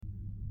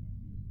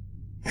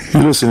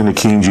You're listening to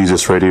King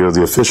Jesus Radio,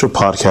 the official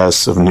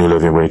podcast of New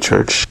Living Way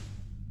Church.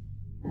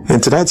 In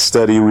tonight's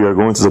study, we are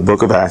going to the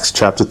book of Acts,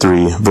 chapter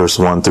 3, verse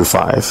 1 through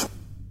 5.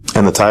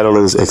 And the title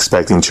is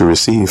Expecting to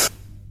Receive.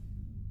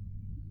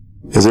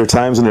 Is there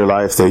times in your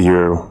life that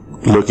you're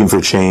looking for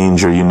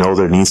change, or you know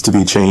there needs to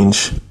be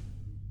change?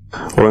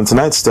 Well, in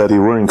tonight's study,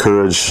 we're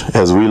encouraged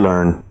as we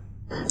learn,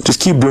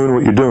 just keep doing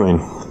what you're doing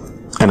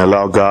and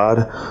allow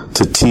God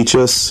to teach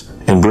us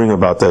and bring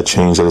about that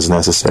change that is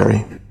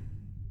necessary.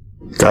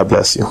 God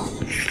bless you.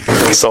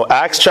 So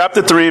Acts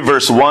chapter 3,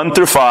 verse 1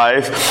 through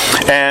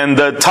 5. And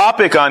the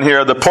topic on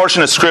here, the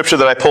portion of scripture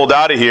that I pulled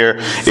out of here,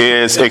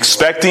 is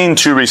expecting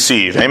to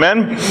receive.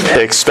 Amen?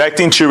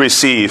 Expecting to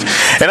receive.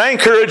 And I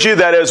encourage you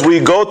that as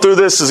we go through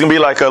this, there's going to be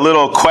like a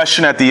little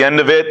question at the end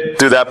of it,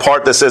 through that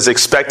part that says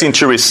expecting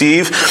to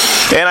receive.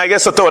 And I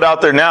guess I'll throw it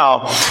out there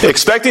now.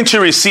 Expecting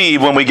to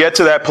receive, when we get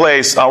to that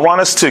place, I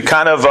want us to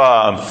kind of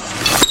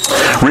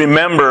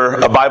remember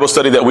a Bible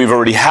study that we've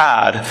already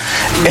had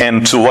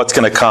and to what's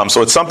going to come.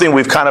 So it's something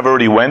we've kind of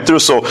already went through.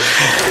 So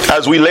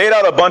as we laid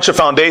out a bunch of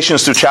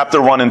foundations through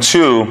chapter 1 and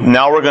 2,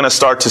 now we're going to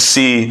start to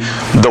see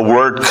the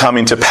word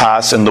coming to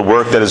pass and the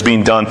work that is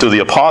being done through the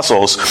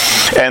apostles.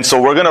 And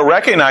so we're going to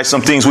recognize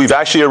some things we've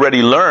actually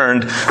already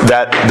learned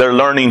that they're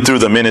learning through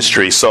the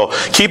ministry. So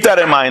keep that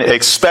in mind,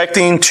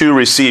 expecting to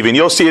receive. And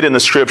you'll see it in the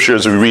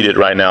scriptures as we read it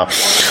right now.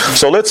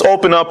 So let's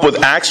open up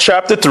with Acts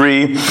chapter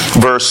 3,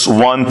 verse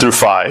 1 through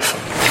 5.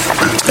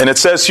 And it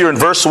says here in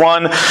verse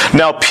 1,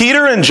 Now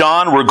Peter and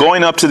John were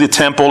going up to the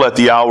temple at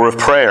the hour of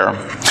prayer,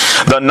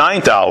 the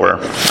 9th hour.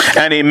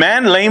 And a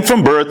man lame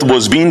from birth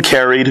was being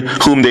carried,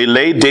 whom they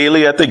laid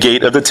daily at the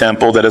gate of the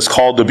temple that is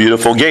called the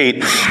Beautiful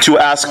Gate, to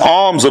ask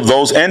alms of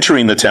those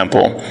entering the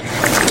temple.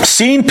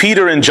 Seeing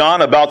Peter and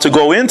John about to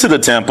go into the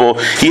temple,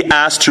 he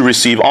asked to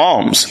receive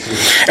alms.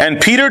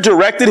 And Peter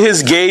directed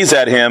his gaze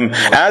at him,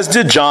 as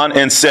did John,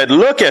 and said,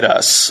 Look at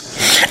us.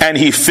 And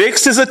he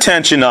fixed his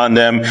attention on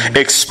them,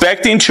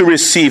 expecting to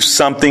receive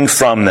something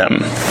from them.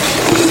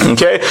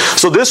 Okay,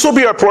 so this will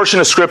be our portion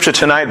of scripture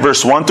tonight,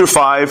 verse 1 through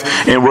 5,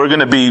 and we're going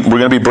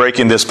to be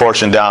breaking this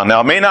portion down.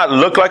 Now, it may not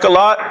look like a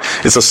lot.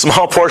 It's a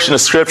small portion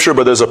of scripture,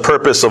 but there's a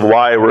purpose of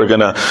why we're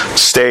going to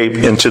stay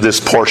into this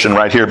portion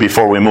right here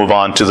before we move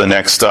on to the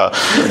next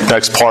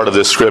part of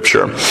this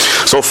scripture.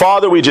 So,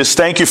 Father, we just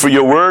thank you for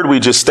your word. We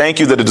just thank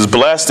you that it is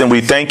blessed, and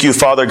we thank you,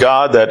 Father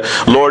God,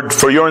 that, Lord,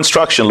 for your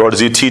instruction, Lord,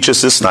 as you teach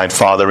us this night,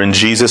 Father. In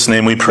Jesus'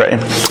 name we pray.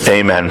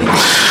 Amen.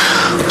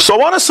 So I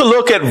want us to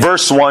look at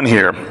verse 1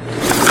 here.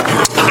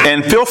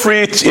 And feel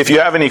free, if you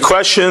have any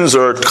questions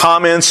or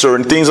comments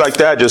or things like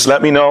that, just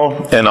let me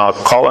know, and I'll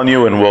call on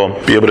you and we'll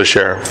be able to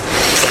share.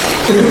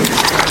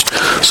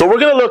 So we're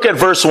going to look at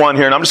verse 1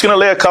 here, and I'm just going to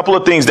lay a couple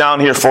of things down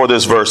here for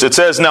this verse. It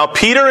says, Now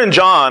Peter and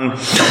John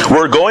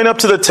were going up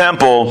to the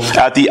temple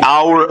at the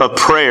hour of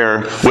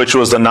prayer, which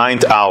was the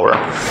 9th hour.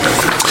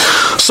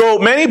 So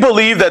many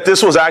believe that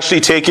this was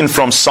actually taken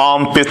from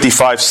Psalm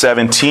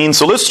 55:17.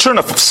 So let's turn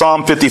to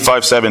Psalm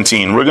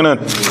 55:17. We're going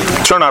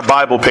to turn our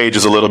Bible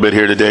pages a little bit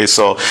here today.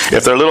 So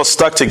if they're a little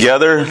stuck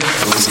together,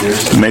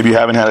 maybe you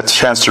haven't had a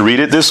chance to read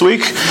it this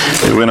week,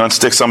 we're going to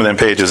unstick some of them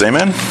pages.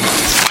 Amen?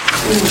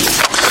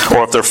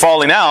 Or if they're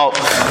falling out,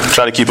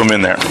 try to keep them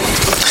in there.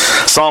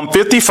 Psalm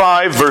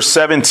 55, verse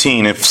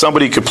 17. If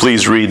somebody could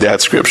please read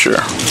that scripture.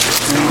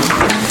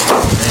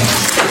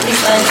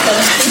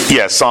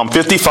 Yes, Psalm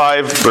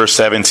 55, verse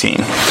 17.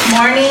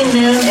 Morning,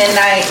 noon, and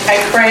night, I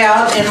cry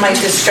out in my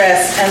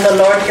distress, and the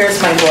Lord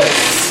hears my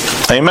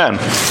voice. Amen.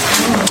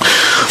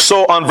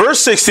 So on verse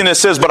 16 it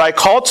says, But I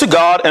called to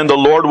God, and the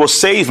Lord will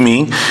save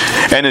me.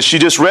 And as she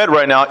just read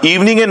right now,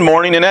 evening and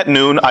morning and at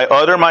noon, I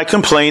utter my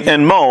complaint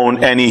and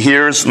moan, and he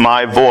hears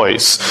my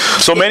voice.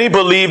 So many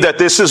believe that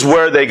this is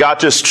where they got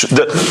just,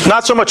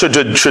 not so much a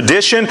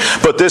tradition,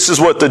 but this is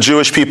what the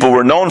Jewish people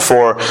were known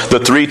for, the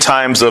 3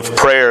 times of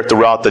prayer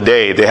throughout the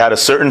day. They had a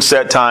certain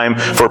set time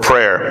for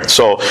prayer.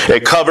 So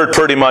it covered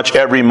pretty much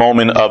every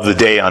moment of the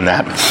day on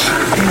that.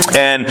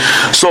 And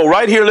so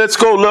right here, let's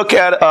go look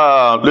at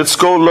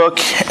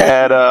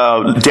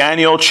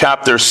Daniel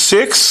chapter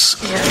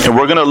 6, and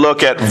we're going to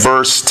look at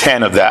verse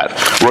 10 of that.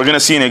 We're going to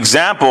see an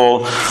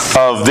example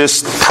of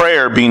this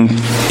prayer being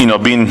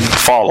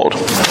followed.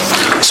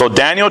 So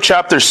Daniel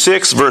chapter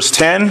 6, verse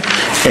 10,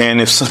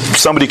 and if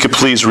somebody could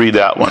please read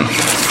that one.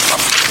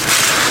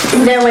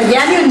 Now when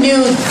Daniel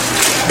knew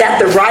that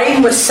the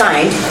writing was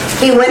signed,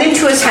 he went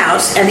into his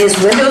house, and his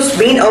windows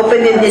being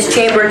opened in his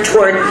chamber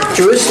toward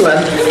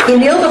Jerusalem, he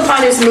kneeled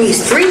upon his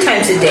knees 3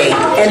 times a day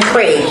and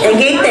prayed and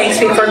gave thanks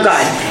before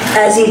God,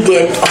 as he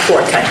did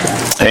aforetime.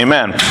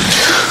 Amen.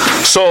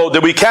 So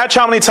did we catch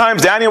how many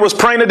times Daniel was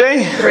praying a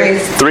day? 3.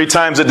 3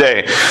 times a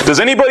day. Does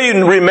anybody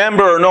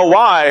remember or know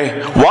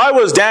why? Why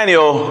was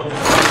Daniel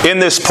in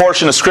this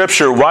portion of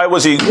scripture? Why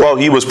was he? Well,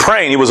 he was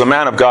praying. He was a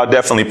man of God,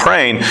 definitely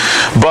praying.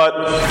 But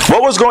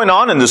what was going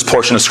on in this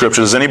portion of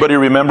scripture? Does anybody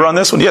remember on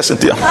this one? Yes,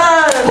 Cynthia.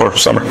 Or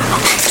Summer.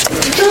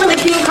 Some of the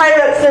king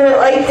higher-ups didn't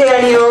like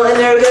Daniel, and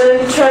they were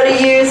going to try to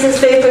use his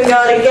faith in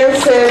God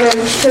against him and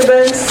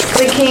convince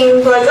the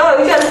king, like,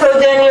 oh, we got to throw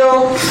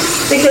Daniel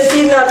because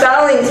he's not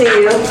bowing to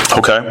you.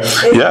 Okay.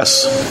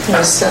 Yes.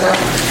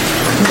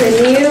 And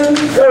you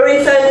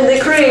already signed the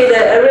decree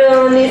that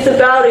everyone needs to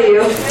bow to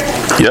you.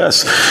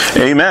 Yes.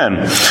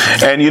 Amen.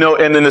 And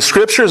and in the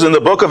scriptures in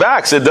the book of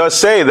Acts, it does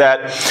say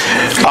that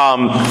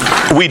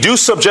we do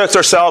subject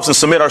ourselves and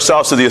submit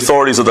ourselves to the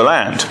authorities of the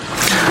land.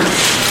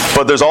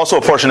 But there's also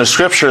a portion of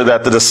Scripture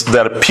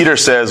that Peter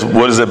says,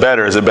 what is it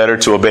better? Is it better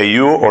to obey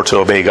you or to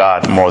obey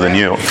God more than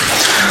you?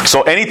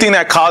 So anything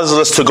that causes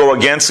us to go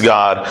against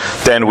God,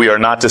 then we are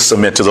not to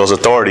submit to those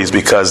authorities,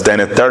 because then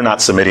they're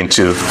not submitting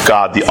to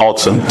God, the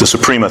ultimate, the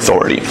supreme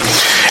authority.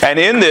 And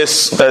in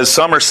this, as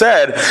Summer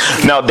said,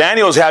 now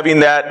Daniel's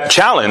having that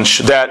challenge,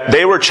 that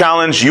they were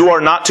challenged, you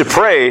are not to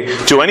pray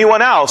to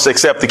anyone else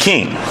except the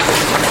king.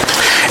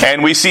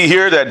 And we see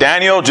here that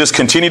Daniel just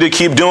continued to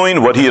keep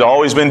doing what he had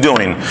always been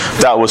doing.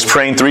 That was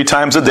praying 3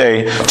 times a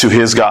day to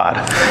his God.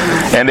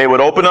 And they would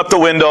open up the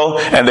window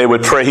and they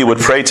would pray. He would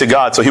pray to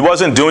God. So he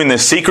wasn't doing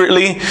this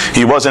secretly.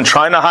 He wasn't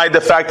trying to hide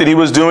the fact that he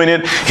was doing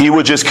it. He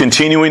was just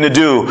continuing to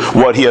do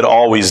what he had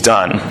always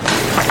done.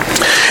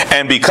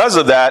 And because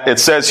of that, it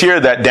says here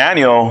that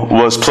Daniel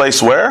was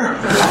placed where?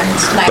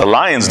 The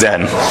lion's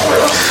den.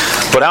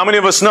 But how many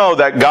of us know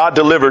that God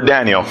delivered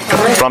Daniel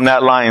from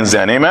that lion's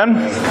den?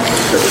 Amen?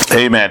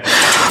 Amen.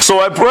 So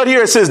right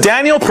here it says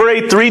Daniel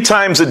prayed 3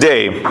 times a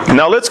day.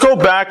 Now let's go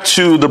back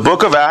to the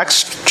book of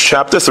Acts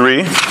chapter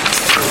 3.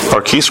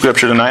 Our key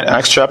scripture tonight,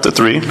 Acts chapter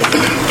 3.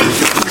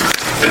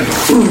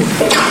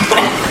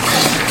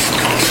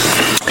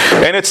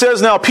 And it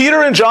says, now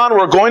Peter and John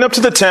were going up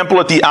to the temple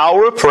at the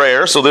hour of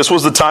prayer. So this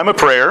was the time of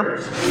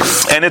prayer.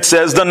 And it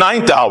says the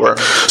 9th hour.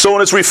 So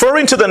when it's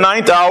referring to the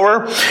 9th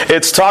hour,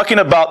 it's talking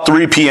about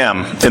 3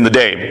 p.m. in the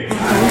day.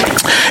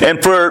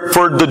 And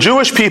for the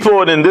Jewish people,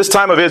 and in this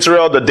time of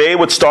Israel, the day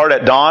would start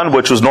at dawn,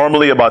 which was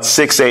normally about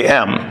 6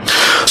 a.m.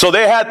 So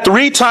they had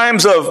 3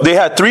 times for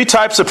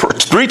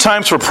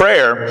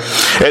prayer.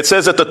 It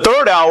says that the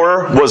 3rd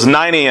hour was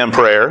 9 a.m.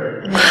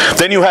 prayer.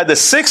 Then you had the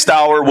 6th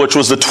hour, which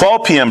was the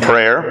 12 p.m.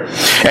 prayer.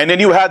 And then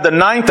you had the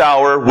 9th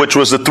hour, which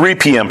was the 3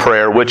 p.m.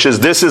 prayer,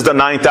 this is the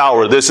 9th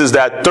hour. This is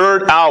that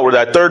 3rd hour,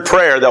 that 3rd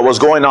prayer that was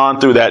going on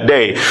through that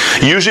day.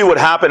 Usually would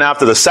happen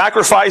after the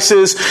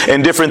sacrifices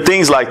and different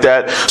things like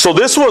that. So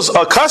this was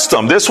a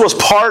custom. This was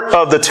part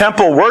of the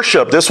temple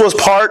worship. This was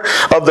part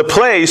of the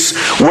place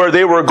where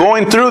they were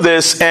going through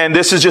this, and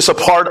this is just a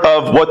part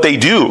of what they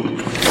do.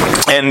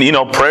 And,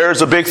 prayer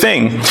is a big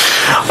thing.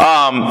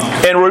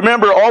 And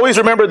always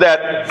remember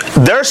that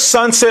their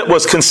sunset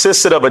was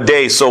consisted of a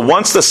day. So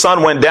once the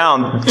sun went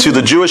down to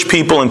the Jewish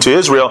people and to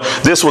Israel,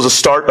 this was a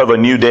start of a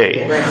new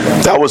day.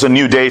 That was a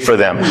new day for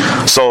them.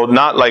 So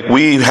not like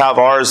we have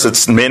ours,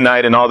 it's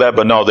midnight and all that,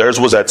 but no, theirs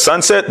was at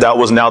sunset. That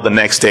was now the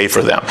next day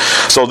for them.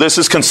 So this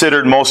is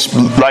considered most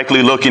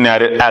likely looking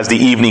at it as the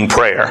evening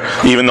prayer.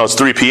 Even though it's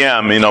 3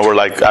 p.m., we're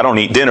like, I don't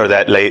eat dinner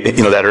that late,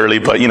 that early,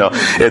 but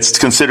it's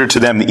considered to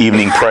them the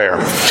evening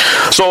prayer.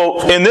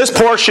 So in this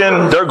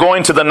portion, they're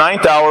going to the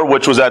 9th hour,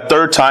 which was that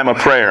 3rd time of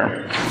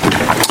prayer.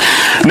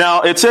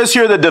 Now, it says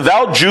here that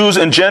devout Jews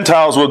and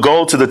Gentiles will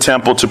go to the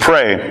temple to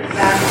pray.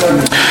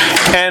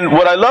 And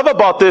what I love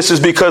about this is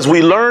because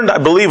we learned, I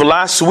believe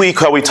last week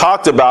how we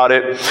talked about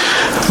it,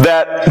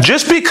 that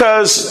just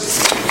because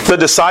the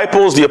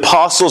disciples, the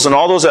apostles, and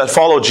all those that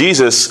follow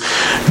Jesus,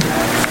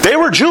 they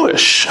were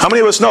Jewish. How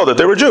many of us know that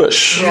they were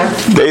Jewish? Yeah.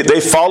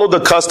 They followed the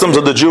customs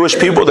of the Jewish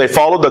people. They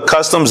followed the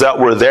customs that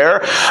were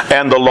there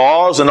and the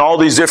laws and all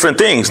these different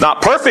things.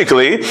 Not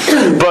perfectly,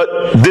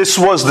 but this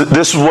was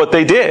what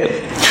they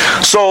did.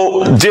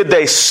 So did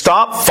they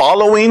stop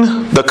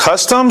following the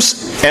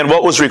customs and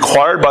what was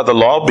required by the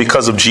law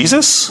because of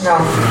Jesus? No.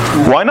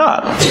 Why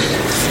not?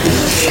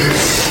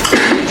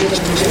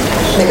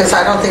 Because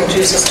I don't think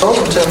Jesus told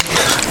them to.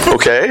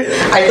 Okay.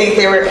 I think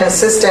they were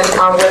consistent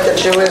on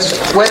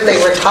what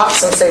they were taught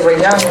since they were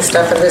young and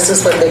stuff, and this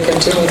is what they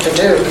continue to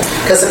do.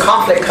 Because the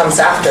conflict comes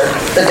after.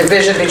 The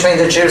division between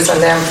the Jews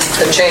and them,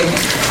 the change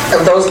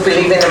of those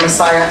believing in the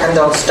Messiah and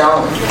those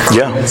don't.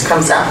 It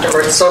comes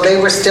afterwards. So they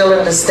were still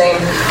in the same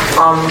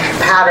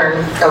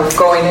pattern of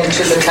going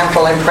into the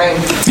temple and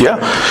praying. Yeah.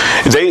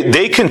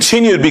 They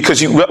continued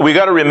because we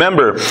got to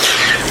remember,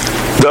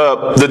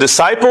 the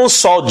disciples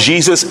saw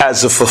Jesus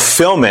as a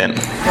fulfillment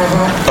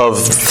of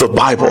the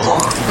Bible,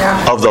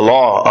 of the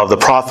law, of the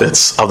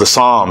prophets, of the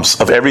Psalms,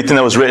 of everything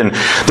that was written.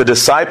 The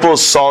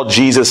disciples saw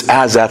Jesus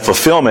as that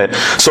fulfillment.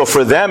 So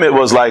for them it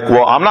was like,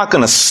 well, I'm not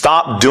going to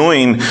stop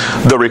doing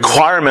the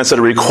requirements that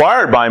are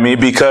required by me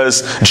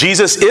because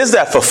Jesus is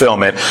that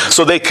fulfillment.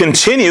 So they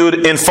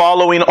continued in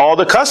following all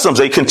the customs.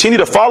 They continue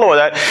to follow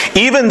that,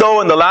 even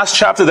though in the last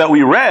chapter that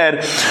we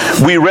read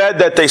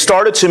that they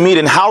started to meet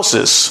in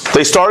houses.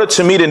 They started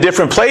to meet meet in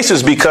different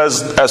places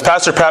because, as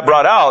Pastor Pat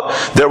brought out,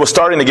 there was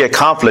starting to get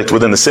conflict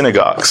within the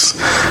synagogues.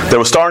 There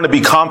was starting to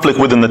be conflict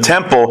within the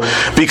temple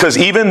because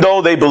even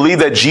though they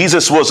believed that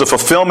Jesus was a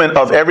fulfillment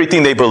of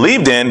everything they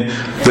believed in,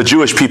 the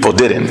Jewish people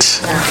didn't.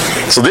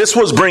 So this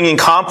was bringing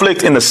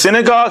conflict in the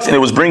synagogues and it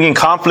was bringing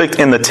conflict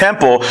in the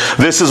temple.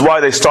 This is why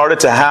they started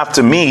to have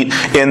to meet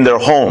in their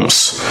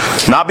homes.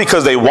 Not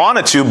because they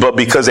wanted to, but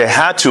because they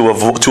had to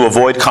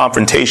avoid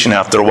confrontation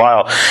after a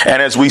while.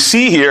 And as we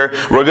see here,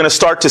 we're going to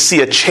start to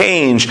see a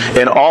change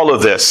in all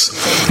of this.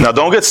 Now,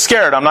 don't get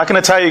scared. I'm not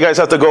going to tell you guys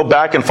have to go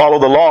back and follow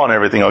the law and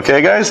everything,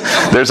 okay, guys?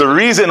 There's a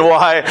reason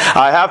why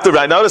I have to.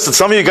 I noticed that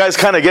some of you guys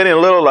kind of getting a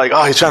little like,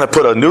 oh, he's trying to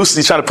put a noose,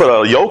 he's trying to put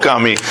a yoke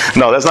on me.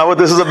 No, that's not what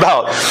this is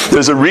about.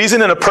 There's a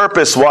reason and a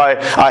purpose why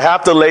I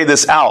have to lay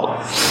this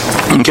out,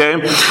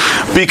 okay?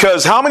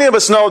 Because how many of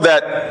us know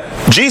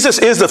that Jesus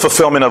is the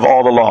fulfillment of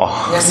all the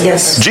law?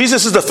 Yes.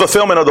 Jesus is the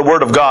fulfillment of the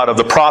Word of God, of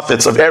the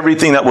prophets, of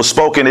everything that was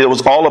spoken. It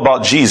was all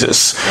about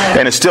Jesus,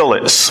 and it still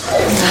is.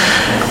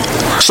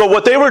 So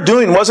what they were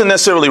doing wasn't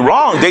necessarily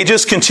wrong. They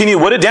just continued.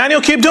 What did Daniel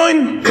keep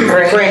doing?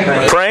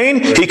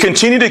 Praying. He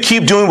continued to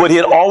keep doing what he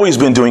had always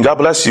been doing. God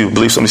bless you. I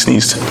believe somebody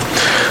sneezed.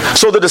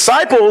 So the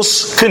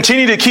disciples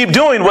continued to keep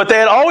doing what they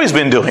had always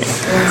been doing.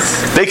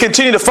 They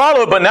continued to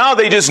follow it, but now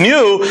they just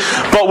knew,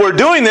 but we're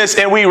doing this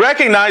and we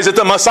recognize that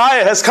the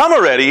Messiah has come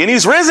already and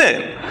he's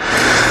risen.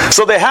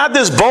 So they had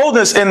this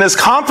boldness and this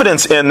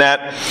confidence in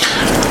that.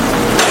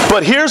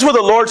 But here's where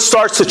the Lord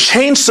starts to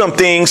change some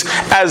things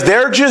as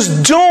they're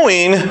just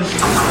doing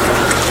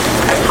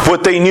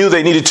what they knew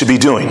they needed to be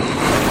doing.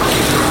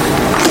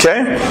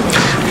 Okay?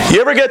 You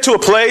ever get to a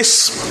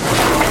place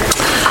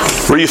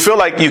where you feel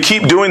like you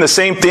keep doing the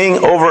same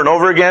thing over and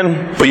over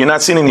again, but you're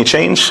not seeing any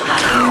change?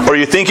 Or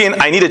you're thinking,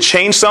 I need to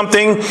change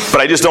something, but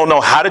I just don't know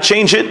how to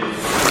change it?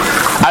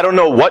 I don't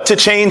know what to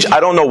change. I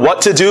don't know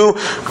what to do,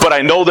 but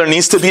I know there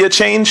needs to be a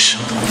change.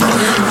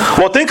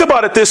 Well, think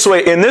about it this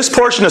way. In this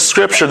portion of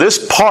Scripture,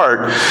 this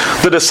part,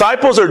 the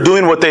disciples are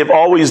doing what they've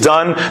always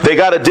done. They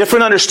got a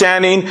different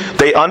understanding.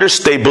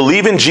 They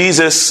believe in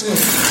Jesus,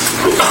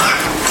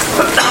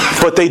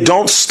 but they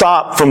don't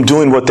stop from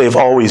doing what they've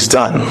always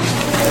done.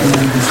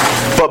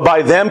 But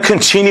by them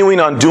continuing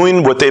on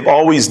doing what they've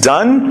always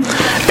done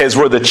is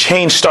where the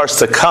change starts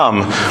to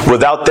come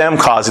without them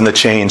causing the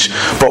change,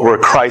 but where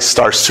Christ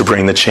starts to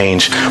bring the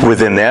change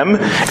within them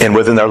and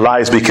within their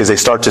lives because they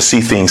start to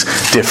see things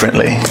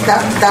differently.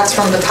 That's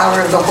from the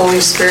power of the Holy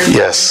Spirit.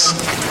 Yes.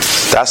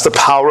 That's the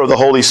power of the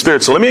Holy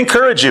Spirit. So let me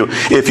encourage you.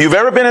 If you've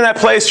ever been in that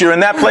place, you're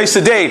in that place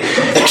today,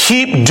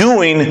 keep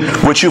doing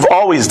what you've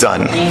always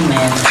done.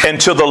 Amen.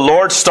 Until the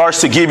Lord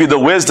starts to give you the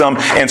wisdom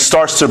and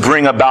starts to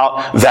bring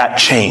about that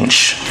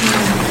change.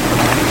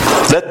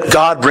 Let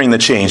God bring the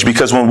change,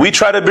 because when we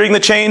try to bring the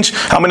change,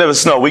 how many of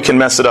us know we can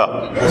mess it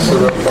up?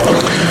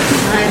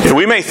 And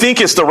we may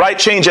think it's the right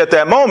change at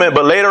that moment,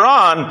 but later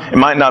on, it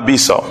might not be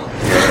so.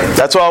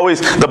 That's why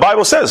the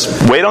Bible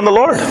says, wait on the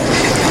Lord.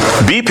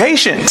 Be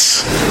patient,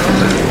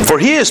 for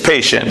He is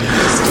patient.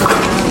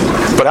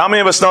 But how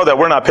many of us know that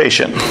we're not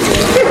patient?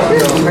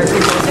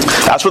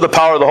 That's where the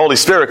power of the Holy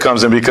Spirit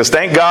comes in, because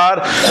thank God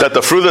that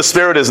the fruit of the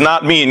Spirit is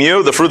not me and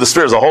you. The fruit of the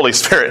Spirit is the Holy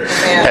Spirit.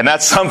 And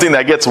that's something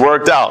that gets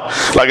worked out.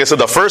 Like I said,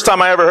 the first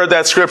time I ever heard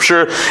that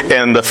scripture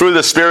and the fruit of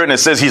the Spirit, and it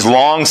says He's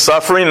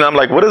long-suffering, and I'm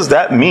like, what does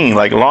that mean?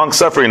 Like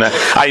long-suffering?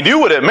 I knew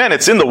what it meant.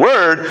 It's in the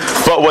Word,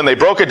 but when they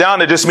broke it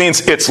down, it just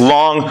means it's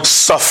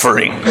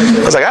long-suffering.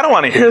 I was like, I don't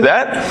want to hear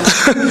that.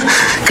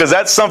 Because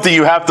that's something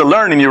you have to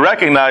learn and you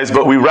recognize,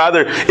 but we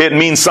rather it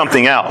means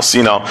something else,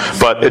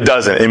 but it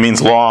doesn't. It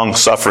means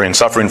long-suffering,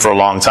 suffering for a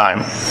long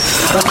time.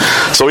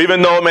 So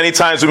even though many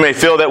times we may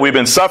feel that we've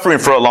been suffering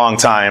for a long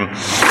time,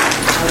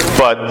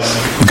 but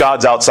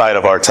God's outside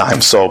of our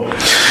time. So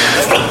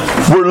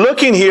we're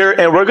looking here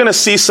and we're going to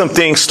see some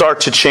things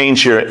start to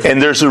change here.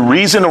 And there's a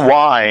reason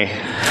why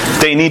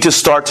they need to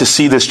start to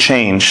see this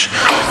change.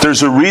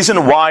 There's a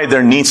reason why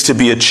there needs to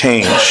be a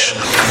change.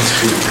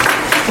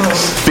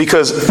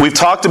 Because we've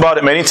talked about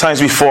it many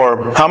times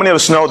before. How many of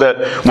us know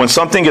that when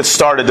something gets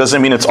started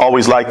doesn't mean it's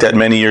always like that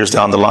many years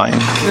down the line?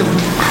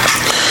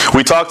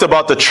 We talked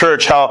about the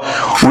church, how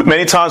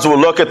many times we'll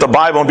look at the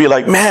Bible and be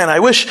like, man, I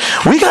wish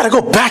we got to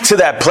go back to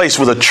that place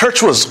where the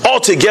church was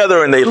all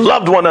together and they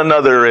loved one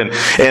another and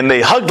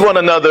they hugged one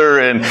another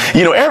and,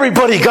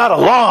 everybody got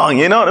along,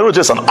 It was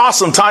just an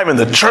awesome time in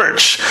the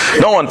church.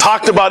 No one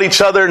talked about each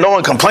other. No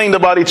one complained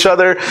about each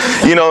other,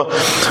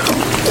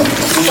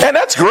 And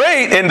that's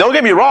great. And don't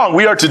get me wrong,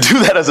 we are to do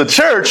that as a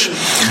church.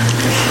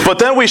 But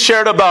then we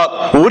shared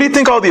about, what do you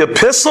think all the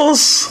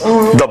epistles,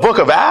 the book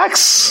of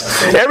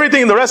Acts,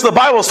 everything, the rest of the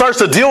Bible starts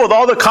to deal with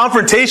all the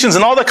confrontations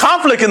and all the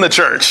conflict in the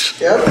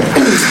church. Yep.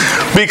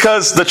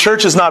 Because the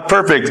church is not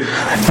perfect.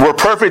 We're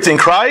perfect in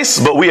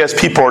Christ, but we as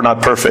people are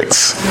not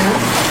perfect.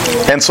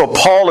 And so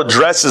Paul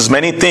addresses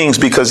many things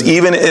because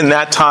even in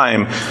that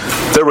time,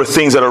 there were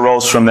things that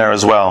arose from there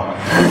as well.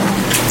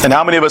 And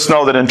how many of us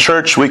know that in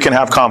church we can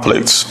have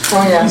conflicts?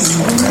 Oh, yes.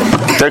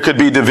 There could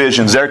be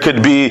divisions. There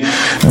could be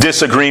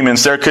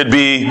disagreements. There could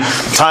be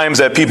times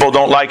that people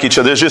don't like each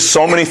other. There's just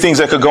so many things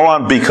that could go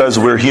on because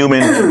we're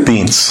human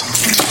beings.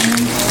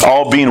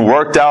 All being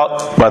worked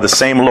out by the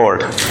same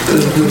Lord.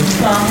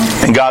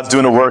 And God's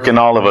doing the work in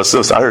all of us.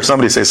 I heard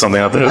somebody say something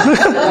out there.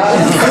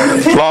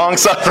 Long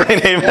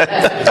suffering, amen.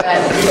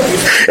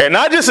 And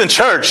not just in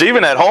church,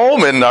 even at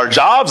home and our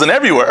jobs and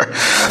everywhere.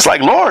 It's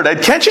like, Lord,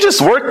 can't you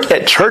just work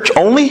at church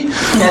only?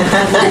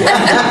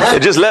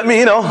 Just let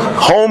me,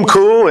 home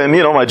cool and,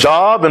 my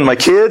job and my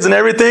kids and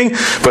everything.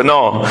 But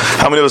no,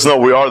 how many of us know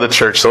we are the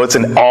church? So it's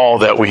in all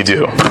that we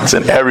do. It's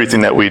in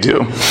everything that we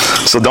do.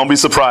 So don't be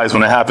surprised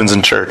when it happens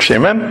in church.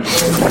 Amen?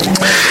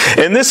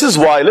 And this is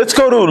why, let's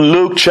go to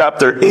Luke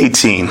chapter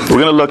 18. We're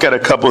going to look at a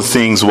couple of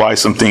things, why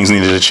some things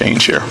needed to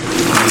change here.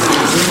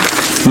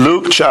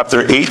 Luke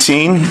chapter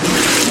 18,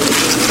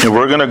 and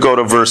we're going to go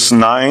to verse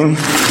 9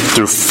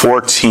 through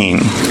 14.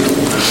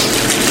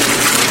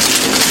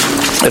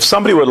 If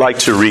somebody would like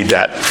to read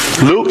that.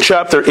 Luke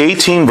chapter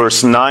 18,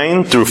 verse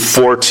 9 through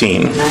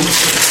 14.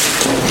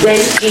 Then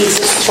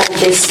Jesus told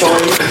this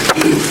story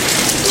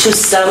to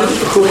some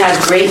who had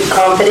great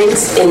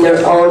confidence in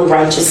their own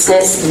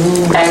righteousness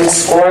and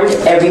scorned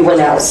everyone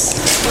else.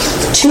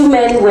 2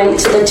 men went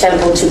to the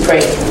temple to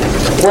pray.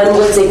 One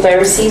was a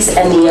Pharisee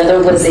and the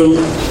other was a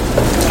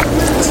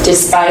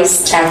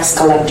despised tax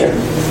collector.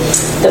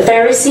 The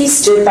Pharisee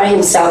stood by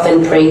himself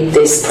and prayed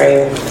this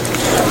prayer.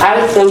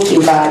 I thank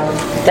you, God,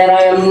 that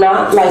I am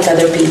not like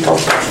other people,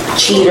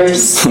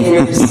 cheaters,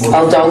 sinners,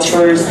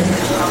 adulterers.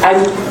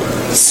 I'm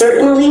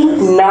certainly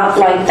not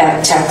like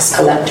that tax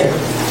collector.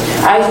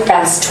 I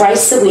fast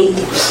twice a week,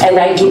 and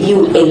I give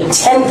you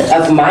 1/10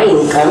 of my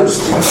income.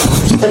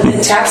 But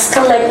the tax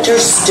collector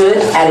stood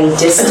at a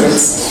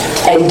distance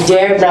and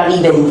dared not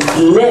even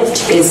lift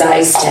his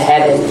eyes to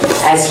heaven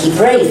as he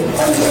prayed.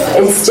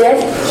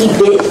 Instead, he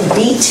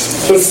beat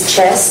his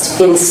chest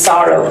in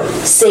sorrow,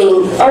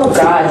 saying, "Oh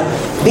God,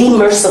 be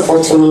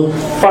merciful to me,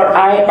 for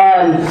I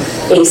am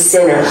a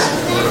sinner."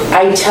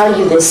 I tell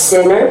you, the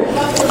sinner,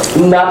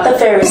 not the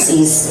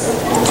Pharisees,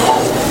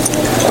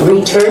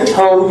 returned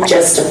home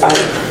justified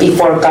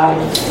before God.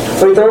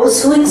 For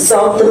those who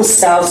exalt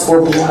themselves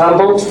will be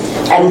humbled,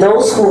 and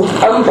those who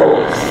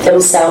humble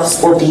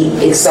themselves will be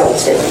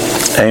exalted.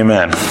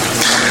 Amen.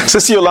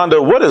 Sister Yolanda,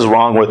 what is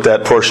wrong with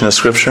that portion of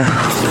Scripture?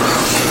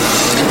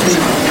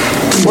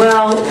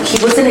 Well, he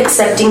wasn't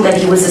accepting that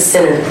he was a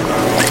sinner.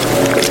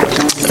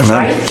 Amen.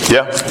 Right?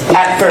 Yeah.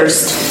 At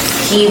first,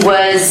 he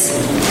was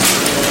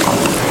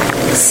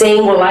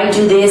saying, well, I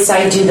do this,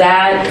 I do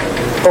that,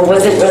 but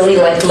wasn't really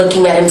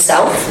looking at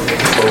himself,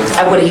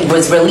 at what he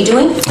was really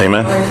doing.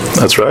 Amen.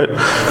 That's right.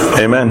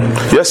 Amen.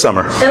 Yes,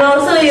 Summer. And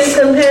also he's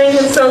comparing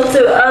himself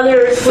to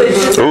others, which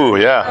is Ooh,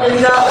 yeah.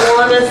 does not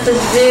want us to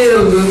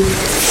do.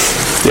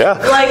 Yeah.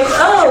 Like,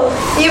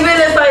 even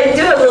if I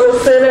do a little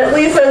sin, at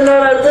least I'm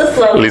not at this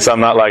level. At least I'm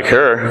not like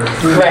her.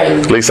 Right.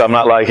 At least I'm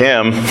not like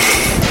him.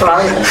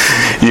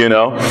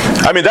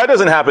 I mean, that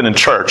doesn't happen in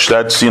church.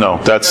 That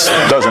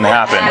doesn't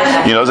happen.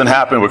 It doesn't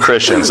happen with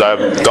Christians. I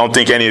don't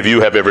think any of you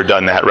have ever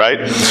done that,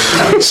 right?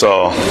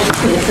 So,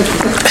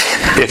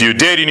 if you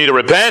did, you need to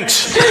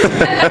repent.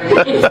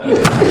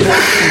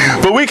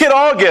 But we could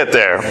all get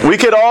there. We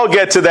could all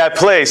get to that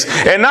place.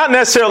 And not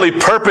necessarily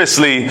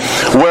purposely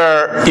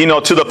where,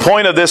 to the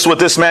point of this, what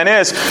this man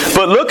is.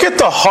 But look at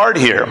the heart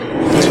here.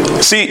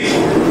 See,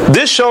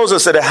 this shows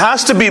us that it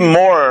has to be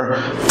more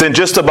than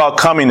just about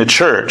coming to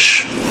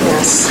church.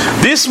 Yes.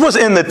 This was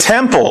in the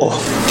temple.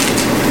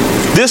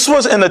 This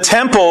was in the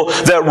temple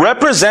that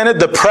represented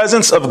the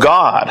presence of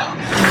God.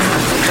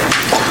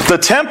 The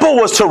temple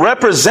was to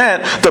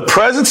represent the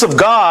presence of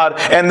God,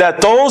 and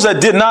that those that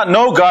did not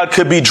know God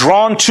could be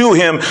drawn to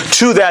Him,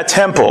 to that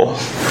temple.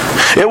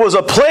 It was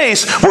a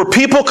place where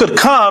people could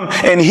come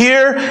and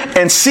hear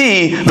and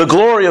see the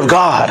glory of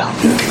God.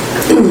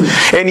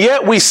 And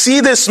yet we see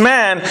this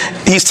man,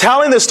 he's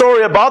telling the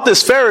story about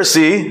this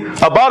Pharisee,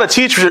 about a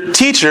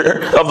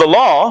teacher of the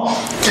law,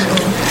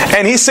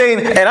 and he's saying,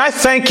 and I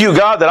thank you,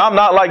 God, that I'm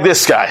not like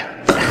this guy.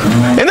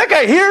 And that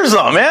guy hears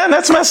them, man.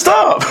 That's messed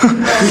up.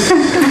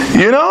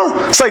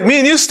 It's like me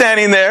and you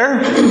standing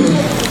there,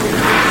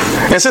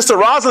 and Sister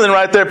Rosalind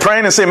right there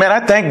praying and saying, man, I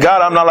thank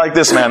God I'm not like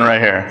this man right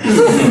here.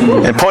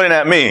 And pointing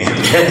at me,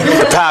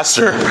 the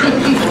pastor.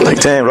 Like,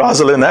 dang,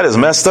 Rosalind, that is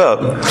messed up.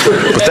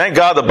 But thank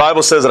God the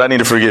Bible says that I need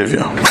to forgive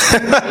you.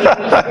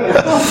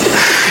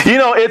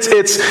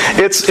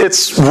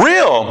 It's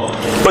real.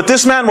 But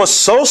this man was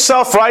so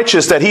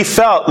self-righteous that he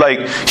felt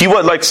like he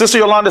was, like Sister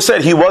Yolanda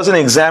said, he wasn't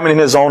examining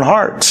his own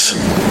heart.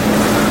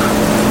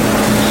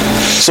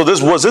 So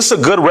was this a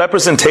good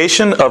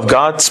representation of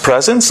God's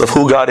presence, of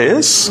who God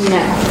is?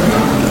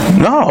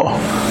 No.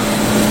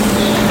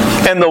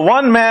 And the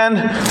one man,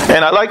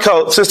 and I like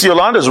how Sister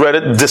Yolanda's read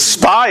it,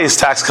 despised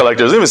tax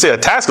collector. It doesn't even say a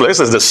tax collector, it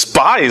says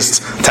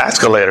despised tax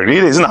collector.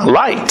 He's not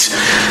liked.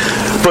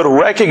 But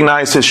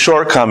recognized his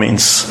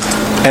shortcomings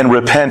and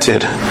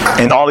repented.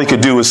 And all he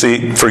could do was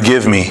say,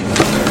 forgive me.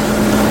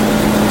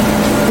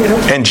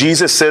 And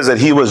Jesus says that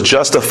he was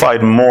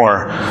justified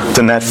more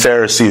than that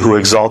Pharisee who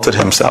exalted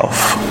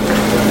himself.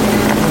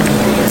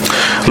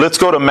 Let's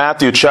go to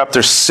Matthew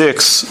chapter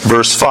 6,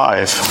 verse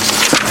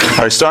 5.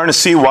 Are you starting to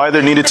see why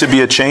there needed to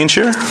be a change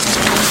here?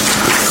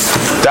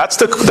 That's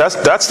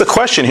the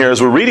question here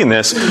as we're reading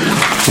this.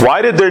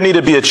 Why did there need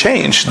to be a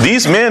change?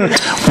 These men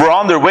were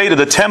on their way to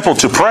the temple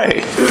to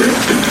pray.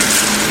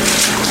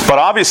 But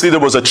obviously there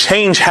was a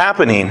change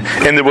happening,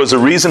 and there was a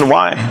reason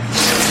why.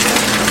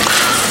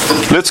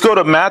 Let's go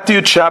to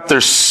Matthew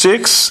chapter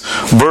 6,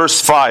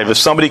 verse 5. If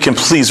somebody can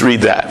please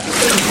read that.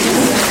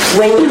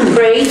 When you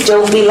pray,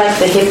 don't be like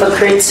the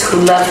hypocrites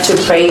who love to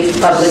pray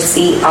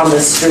publicly on the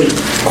street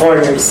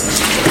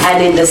corners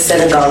and in the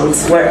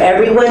synagogues, where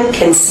everyone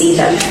can see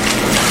them.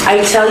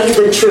 I tell you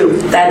the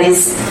truth, that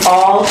is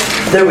all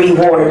the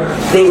reward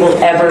they will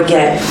ever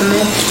get.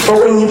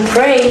 But when you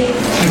pray,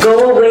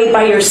 go away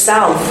by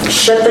yourself,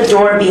 shut the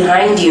door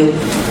behind you,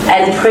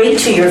 and pray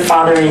to your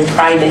Father in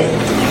private.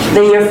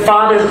 Then your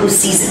Father who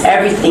sees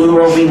everything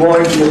will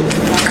reward you.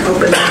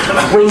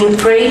 When you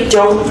pray,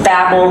 don't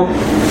babble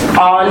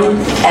on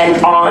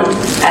and on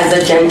as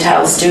the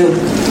Gentiles do.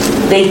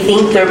 They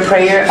think their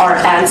prayers are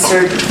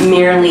answered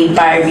merely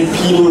by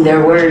repeating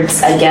their words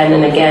again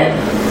and again.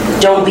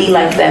 Don't be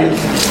like them,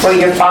 for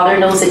your Father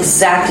knows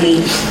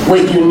exactly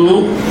what you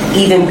need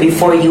even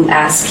before you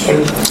ask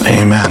Him.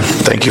 Amen.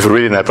 Thank you for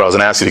reading that, but I was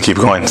going to ask you to keep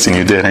going, and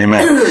you did.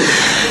 Amen.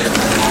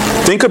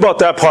 Think about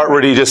that part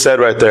where he just said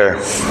right there.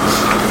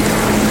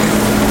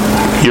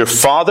 Your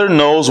Father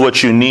knows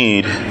what you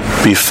need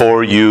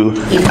before you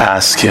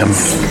ask Him.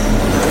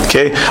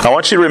 Okay? I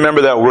want you to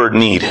remember that word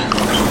need.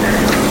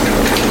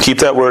 Keep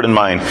that word in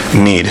mind.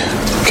 Need.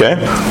 Okay?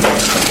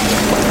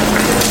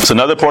 It's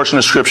another portion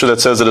of Scripture that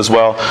says it as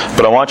well,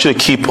 but I want you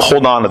to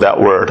hold on to that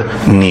word,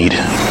 need.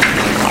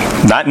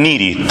 Not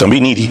needy. Don't be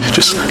needy.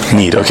 Just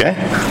need, okay?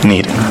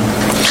 Need.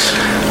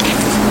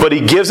 But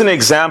he gives an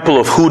example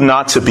of who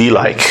not to be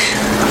like.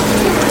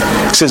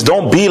 He says,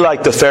 don't be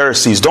like the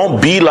Pharisees. Don't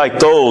be like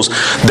those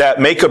that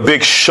make a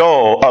big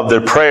show of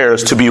their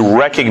prayers to be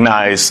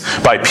recognized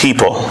by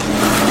people.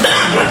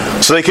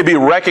 So they could be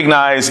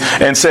recognized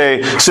and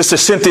say, Sister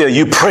Cynthia,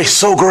 you pray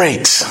so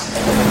great.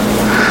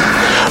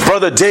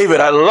 Brother David,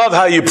 I love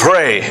how you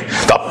pray.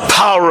 The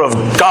power of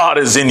God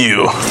is in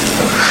you.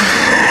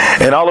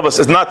 And all of us,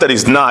 it's not that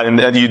he's not,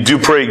 and you do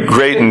pray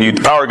great, and the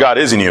power of God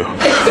is in you.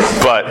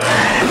 But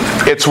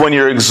it's when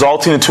you're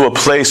exalting into a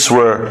place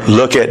where,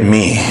 look at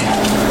me.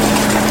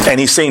 And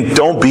he's saying,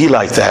 don't be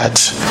like that.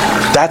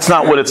 That's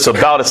not what it's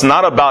about. It's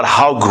not about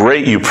how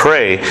great you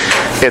pray.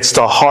 It's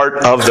the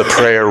heart of the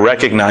prayer,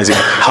 recognizing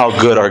how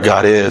good our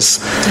God is.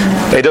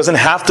 It doesn't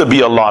have to be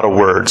a lot of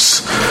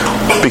words.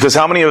 Because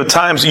how many of the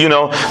times, in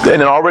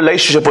our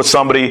relationship with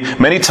somebody,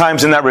 many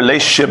times in that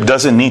relationship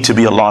doesn't need to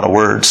be a lot of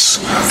words.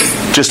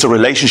 Just a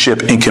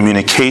relationship in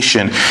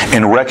communication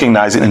and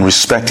recognizing and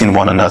respecting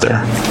one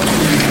another.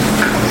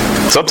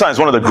 Sometimes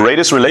one of the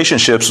greatest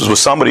relationships is with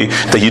somebody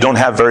that you don't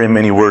have very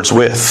many words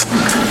with.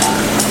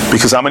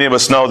 Because how many of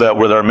us know that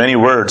where there are many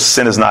words,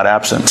 sin is not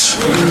absent?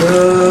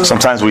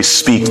 Sometimes we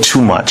speak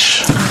too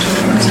much,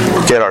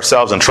 get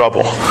ourselves in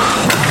trouble.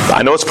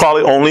 I know it's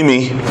probably only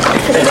me.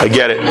 I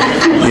get it,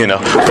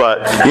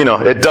 but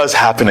it does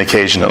happen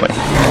occasionally.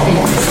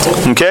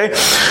 Okay?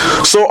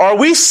 So are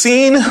we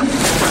seeing,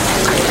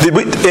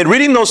 in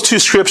reading those two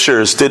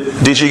scriptures,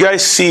 did you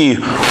guys see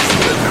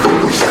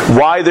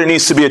why there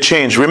needs to be a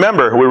change?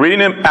 Remember, we're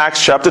reading in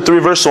Acts chapter 3,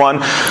 verse 1.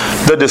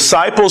 The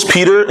disciples,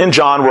 Peter and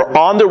John, were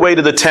on their way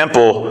to the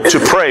temple to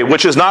pray,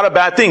 which is not a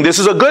bad thing. This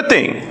is a good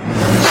thing.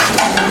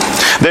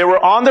 They were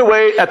on their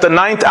way at the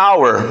 9th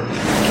hour.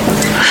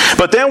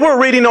 But then we're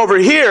reading over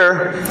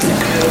here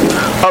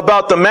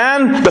about the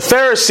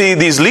Pharisee,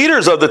 these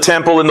leaders of the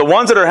temple, and the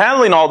ones that are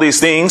handling all these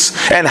things,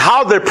 and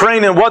how they're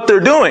praying and what they're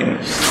doing.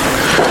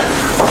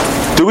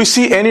 Do we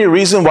see any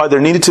reason why there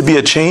needed to be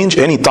a change?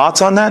 Any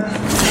thoughts on that?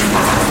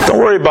 Don't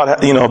worry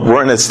about,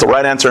 whether it's the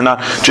right answer or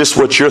not. Just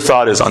what your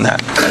thought is on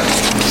that.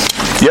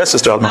 Yes,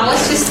 Sister Alma. I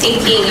was just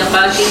thinking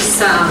about this,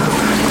 the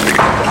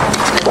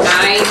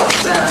guy,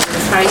 the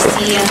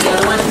Pharisee and the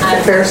other one.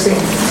 Pharisee.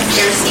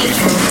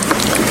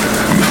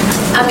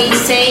 I mean,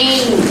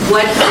 saying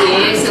what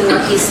he is and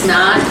what he's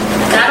not,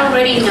 God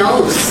already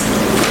knows,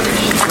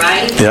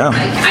 right? Yeah.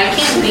 I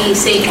can't be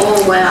saying,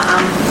 oh, well,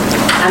 I'm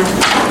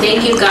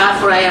thank you, God,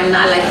 for I am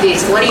not like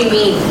this. What do you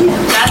mean?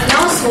 God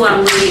knows who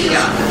I'm really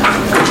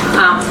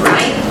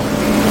right?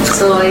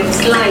 So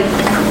it's like,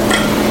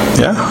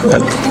 yeah.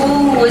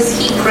 Who was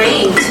he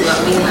praying to?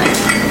 I mean,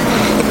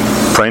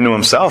 like, praying to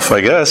himself,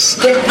 I guess.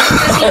 He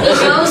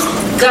knows,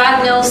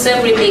 God knows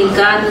everything.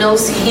 God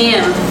knows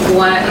him.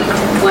 Why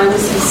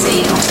was he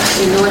saying all that?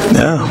 You know what I mean?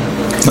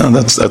 Yeah. No,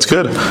 that's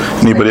good.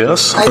 Anybody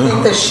else? I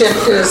think the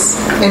shift is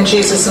in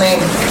Jesus' name.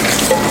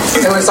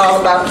 It was all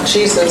about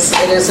Jesus.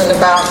 It isn't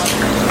about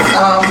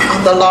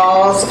the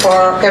laws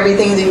or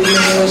everything that you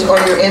use or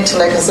your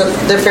intellect. Because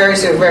the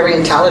Pharisees are very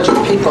intelligent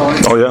people.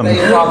 Oh, yeah. They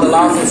knew all the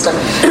laws and stuff.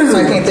 So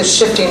I think the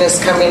shifting is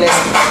coming is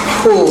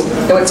cool.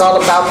 It was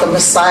all about the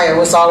Messiah. It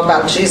was all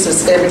about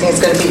Jesus. Everything's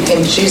going to be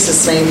in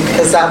Jesus' name,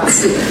 because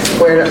that's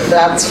where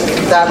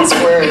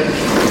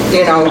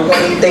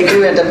when they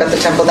do end up at the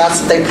temple, that's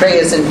what they pray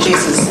is in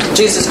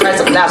Jesus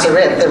Christ of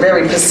Nazareth. They're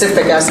very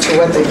specific as to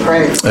what they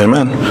pray.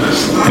 Amen.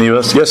 Anyone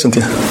else? Yes,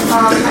 Cynthia.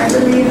 I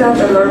believe that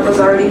the Lord was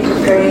already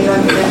preparing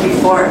them even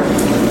before,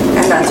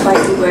 and that's why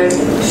He would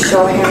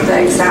show him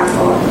the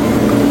example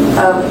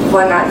of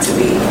what not to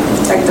be,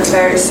 like the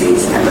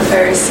Pharisees, and the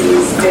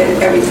Pharisees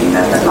did everything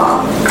that the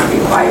law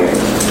required.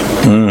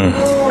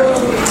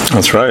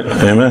 That's right.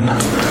 Amen.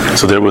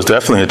 So there was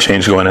definitely a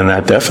change going in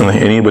that. Definitely.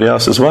 Anybody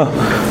else as well?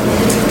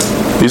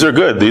 These are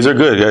good,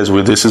 guys.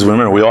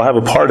 Remember, we all have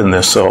a part in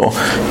this. So,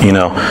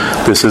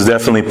 this is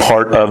definitely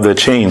part of the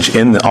change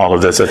in all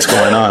of this that's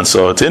going on.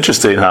 So it's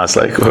interesting how it's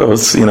like,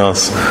 it's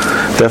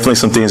definitely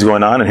some things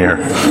going on in here.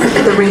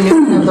 The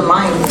renewing of the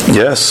mind.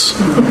 Yes.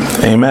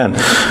 Amen.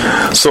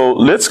 So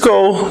let's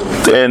go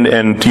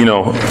and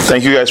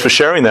thank you guys for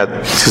sharing that,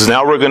 because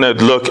now we're going to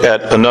look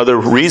at another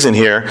reason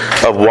here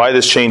of why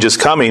this change is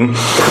coming,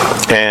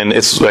 and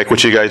it's like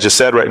what you guys just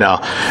said right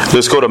now.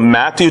 Let's go to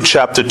Matthew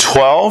chapter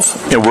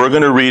 12, and we're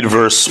going to read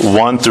verse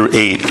 1 through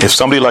 8. If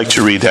somebody would like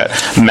to read that.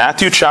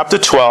 Matthew chapter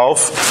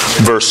 12,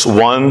 verse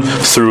 1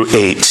 through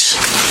 8.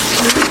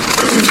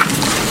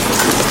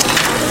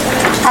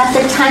 At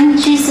the time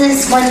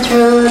Jesus went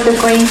through the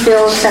grain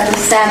fields at the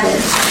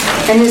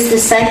Sabbath, and his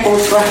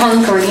disciples were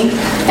hungry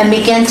and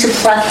began to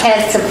pluck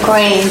heads of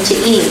grain to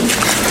eat.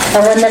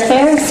 And when the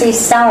Pharisees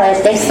saw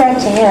it, they said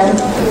to him,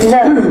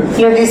 "Look,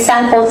 your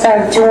disciples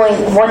are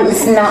doing what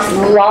is not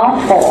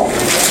lawful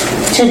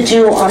to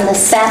do on the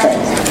Sabbath."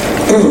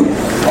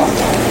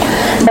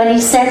 But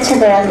he said to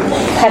them,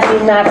 "Have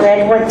you not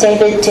read what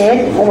David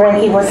did when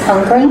he was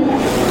hungry?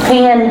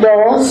 He and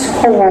those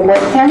who were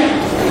with him?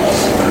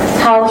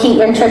 How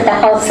he entered the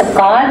house of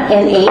God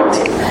and ate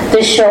the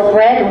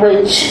showbread,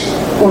 which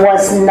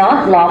was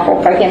not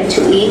lawful for him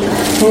to eat,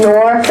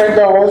 nor for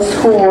those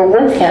who were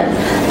with him,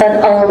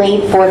 but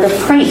only for the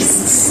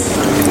priests."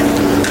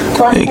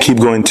 Hey, keep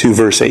going to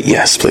verse 8.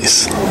 Yes,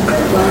 please.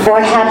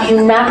 "For have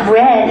you not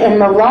read in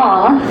the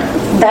law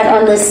that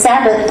on the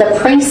Sabbath the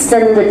priests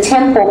in the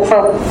temple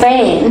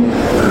profane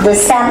the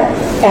Sabbath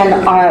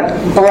and are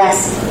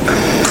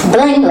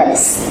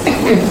blameless?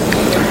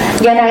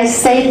 Yet I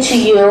say to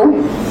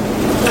you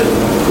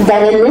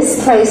that in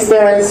this place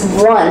there is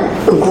one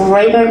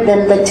greater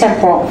than the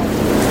temple.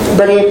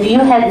 But if you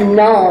had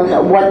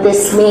known what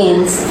this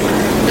means,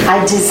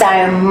 I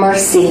desire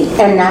mercy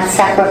and not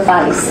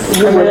sacrifice,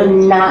 you would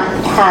not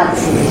have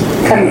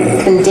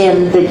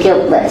condemned the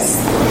guiltless."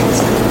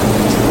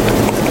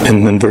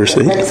 And then verse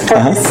 8. For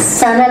the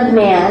Son of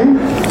Man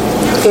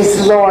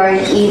is Lord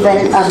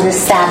even of the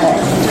Sabbath.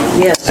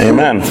 Yes.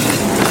 Amen.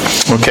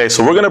 Okay,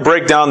 so we're going to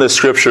break down this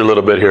scripture a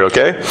little bit here,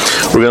 okay?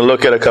 We're going to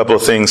look at a couple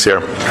of things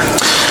here.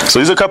 So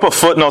these are a couple of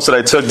footnotes that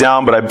I took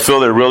down, but I feel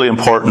they're really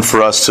important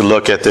for us to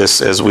look at this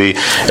as we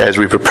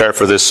prepare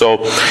for this.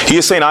 So he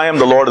is saying, "I am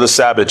the Lord of the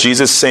Sabbath."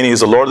 Jesus is saying he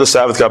is the Lord of the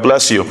Sabbath. God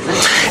bless you.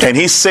 And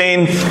he's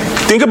saying,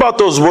 think about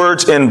those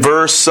words in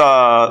verse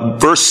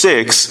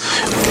 6.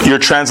 Your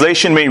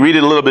translation may read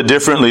it a little bit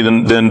differently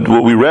than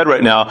what we read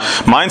right now.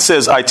 Mine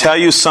says, "I tell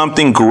you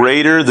something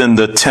greater than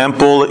the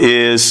temple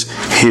is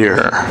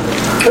here."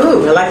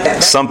 Ooh, I like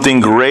that. Something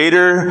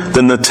greater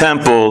than the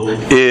temple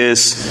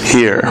is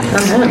here.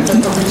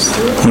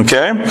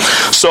 Okay?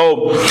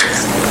 So,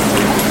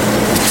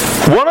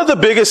 one of the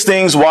biggest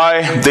things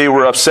why they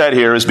were upset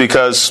here is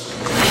because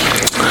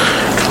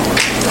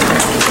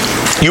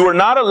you are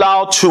not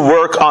allowed to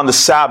work on the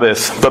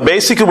Sabbath, but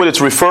basically what it's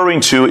referring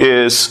to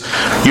is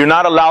you're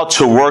not allowed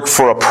to work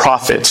for a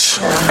profit,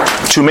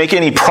 to make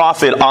any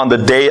profit on the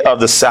day of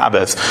the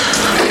Sabbath.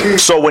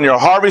 So when you're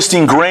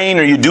harvesting grain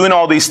or you're doing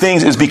all these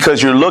things, is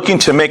because you're looking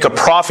to make a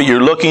profit,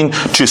 you're looking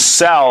to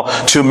sell,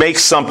 to make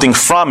something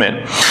from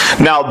it.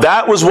 Now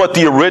that was what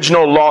the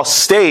original law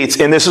states,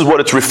 and this is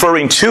what it's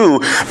referring to,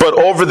 but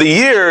over the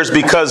years,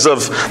 because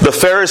of the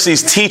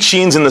Pharisees'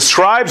 teachings and the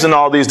scribes and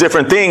all these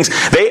different things,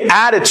 they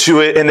added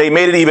to it and they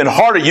made it even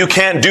harder. You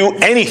can't do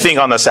anything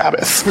on the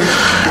Sabbath.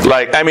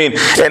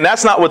 And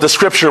that's not what the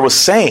scripture was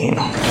saying.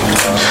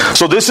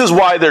 So this is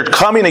why they're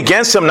coming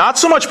against him, not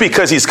so much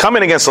because he's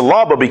coming against the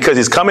law, but because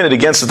he's coming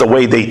against it the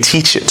way they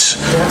teach it.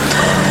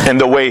 And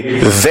the way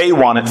they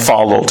want it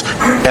followed.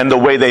 And the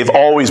way they've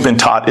always been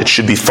taught it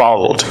should be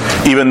followed.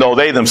 Even though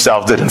they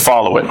themselves didn't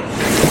follow it.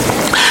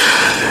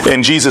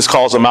 And Jesus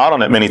calls him out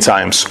on it many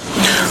times.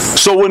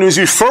 So when he's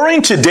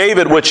referring to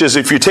David, which is,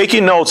 if you're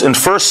taking notes, in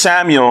 1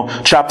 Samuel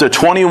chapter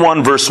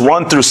 21, verse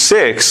 1 through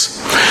 6,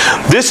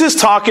 this is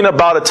talking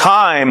about a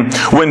time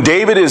when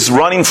David is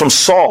running from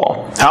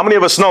Saul. How many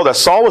of us know that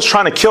Saul was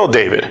trying to kill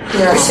David?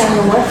 Yeah.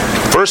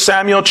 1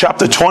 Samuel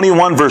chapter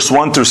 21, verse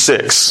 1 through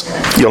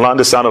 6.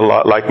 Yolanda sounded a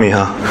lot like me,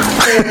 huh?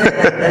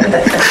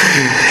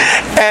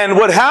 And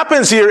what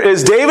happens here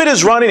is David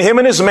is running, him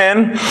and his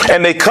men,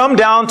 and they come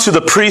down to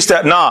the priest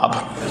at Nob.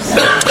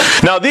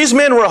 Now these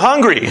men were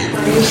hungry.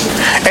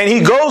 And he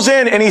goes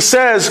in and he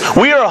says,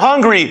 "We are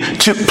hungry,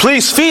 to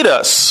please feed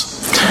us."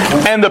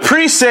 And the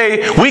priests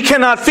say, "We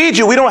cannot feed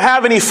you. We don't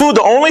have any food.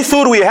 The only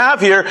food we have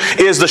here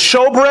is the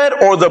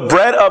showbread or the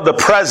bread of the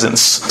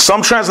presence."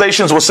 Some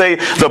translations will say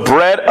the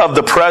bread of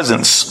the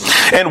presence.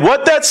 And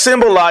what that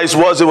symbolized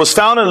was, it was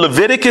found in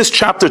Leviticus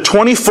chapter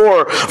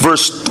 24,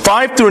 verse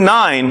 5 through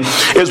 9,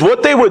 is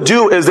what they would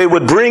do is they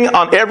would bring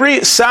on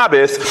every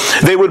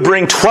Sabbath, they would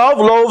bring 12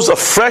 loaves of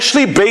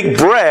freshly baked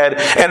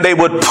bread, and they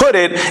would put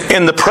it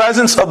in the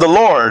presence of the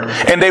Lord.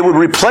 And they would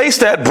replace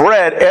that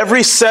bread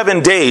every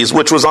 7 days,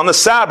 which was on the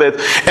Sabbath.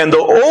 And the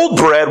old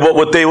bread,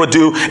 what they would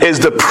do is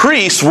the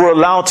priests were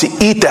allowed to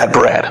eat that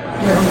bread.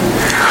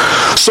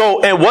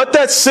 So, and what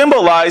that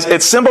symbolized,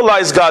 it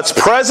symbolized God's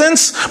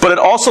presence, but it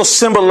also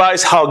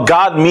symbolized how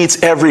God meets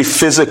every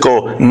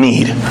physical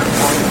need.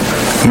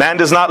 Man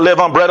does not live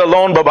on bread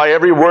alone, but by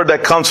every word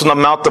that comes from the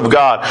mouth of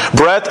God.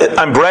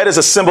 Bread is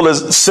a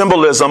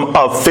symbolism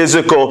of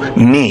physical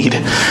need.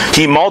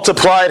 He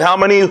multiplied how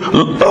many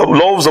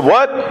loaves of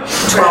what?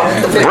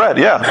 Bread,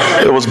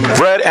 yeah. It was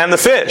bread and the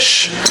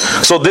fish.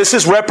 So this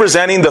is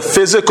representing the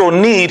physical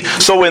need.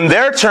 So in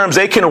their terms,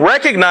 they can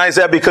recognize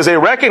that because they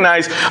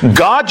recognize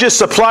God just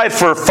supplied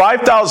for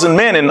 5,000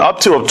 men and up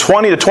to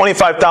 20 to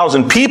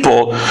 25,000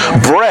 people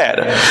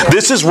bread.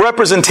 This is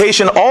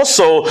representation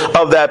also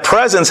of that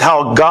presence,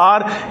 how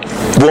God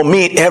will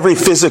meet every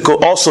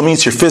physical, also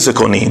meets your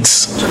physical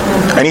needs.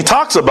 And he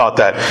talks about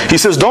that. He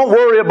says, don't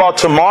worry about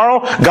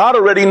tomorrow. God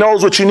already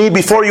knows what you need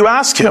before you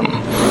ask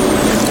him.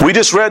 We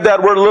just read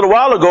that word a little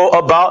while ago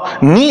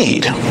about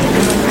need.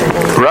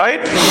 Right?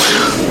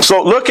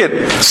 So look at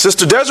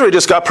Sister Desiree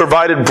just got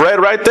provided bread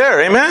right there.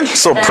 Amen?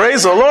 So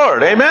praise the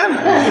Lord. Amen?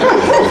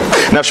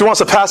 Now if she wants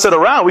to pass it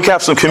around, we can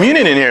have some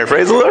communion in here.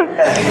 Praise the Lord.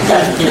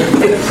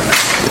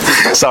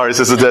 Sorry,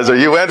 Sister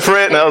Desiree. You went for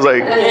it, and I was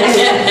like,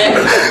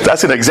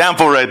 that's an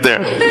example right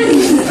there.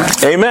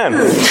 Amen.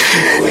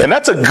 And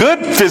that's a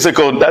good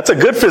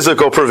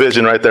physical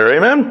provision right there.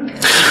 Amen.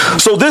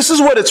 So this is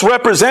what it's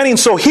representing.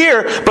 So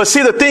here, but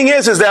see, the thing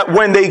is that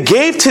when they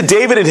gave to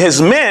David and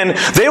his men,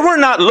 they were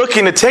not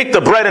looking to take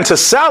the bread and to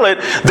sell it.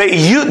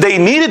 They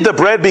needed the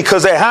bread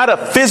because they had a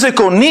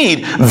physical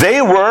need.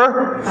 They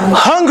were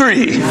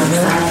hungry.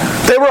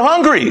 They were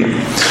hungry.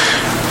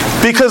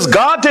 Because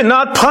God did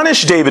not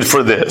punish David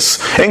for this.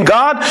 And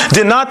God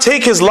did not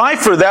take his life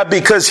for that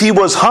because he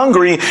was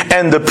hungry,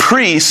 and the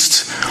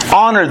priest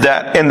honored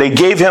that. And they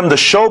gave him the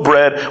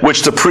showbread,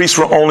 which the priests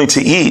were only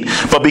to eat.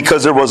 But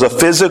because there was a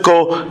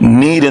physical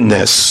need in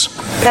this.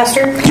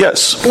 Pastor?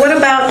 Yes. What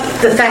about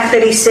the fact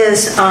that he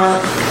says,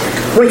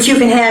 which you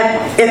can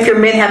have if your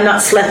men have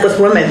not slept with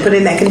women,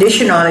 putting that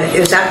condition on it.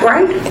 Is that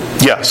right?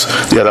 Yes.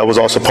 Yeah, that was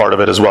also part of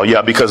it as well.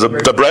 Yeah, because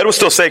the bread was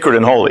still sacred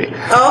and holy.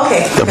 Oh,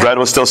 okay. The bread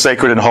was still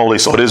sacred and holy,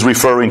 so it is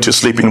referring to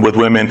sleeping with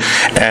women.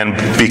 And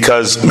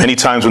because many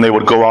times when they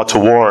would go out to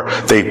war,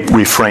 they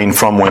refrained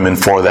from women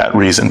for that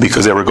reason,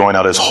 because they were going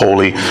out as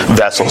holy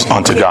vessels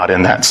unto God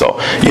in that. So,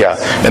 yeah.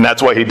 And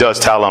that's why he does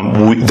tell them,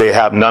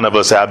 none of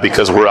us have,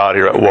 because we're out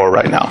here at war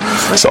right now.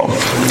 So,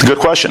 good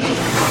question.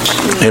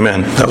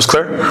 Amen. That was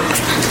clear?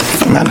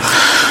 Amen.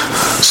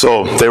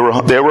 So they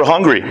were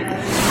hungry.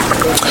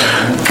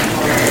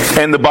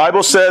 And the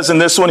Bible says in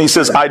this one, he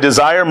says, I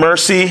desire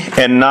mercy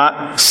and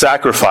not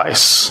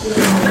sacrifice.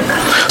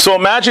 So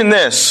imagine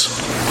this.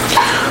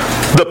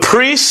 The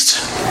priest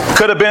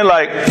could have been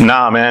like,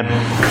 nah, man.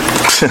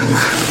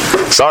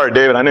 Sorry,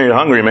 David, I know you're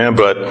hungry, man,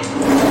 but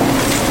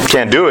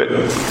can't do it.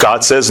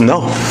 God says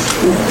no.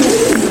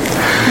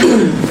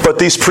 But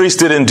these priests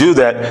didn't do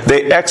that.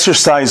 They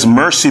exercised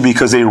mercy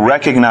because they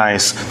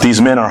recognize these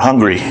men are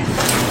hungry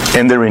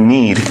and they're in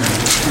need.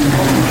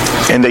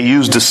 And they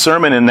used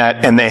discernment in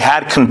that, and they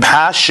had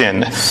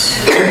compassion.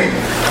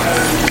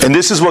 And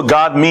this is what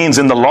God means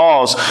in the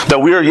laws, that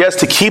we are, yes,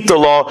 to keep the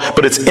law,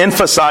 but it's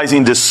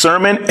emphasizing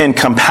discernment and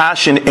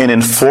compassion in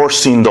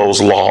enforcing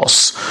those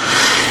laws.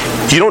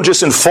 You don't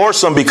just enforce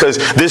them because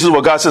this is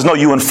what God says. No,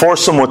 you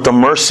enforce them with the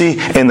mercy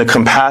and the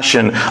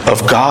compassion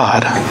of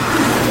God.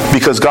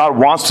 Because God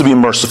wants to be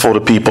merciful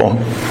to people.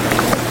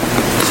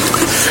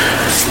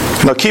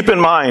 Now keep in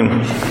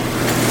mind,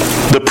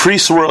 the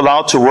priests were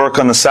allowed to work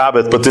on the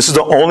Sabbath, but this is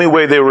the only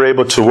way they were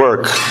able to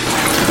work.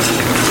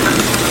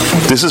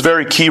 This is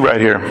very key right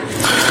here.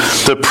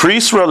 The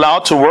priests were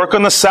allowed to work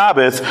on the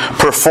Sabbath,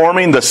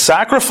 performing the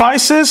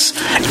sacrifices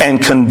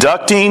and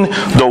conducting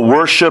the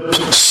worship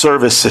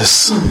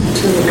services.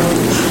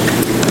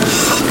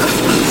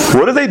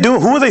 What are they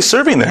doing? Who are they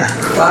serving there?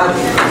 God.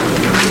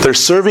 They're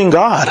serving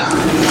God.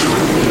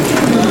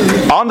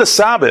 On the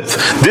Sabbath,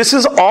 this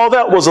is all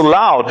that was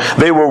allowed.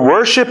 They were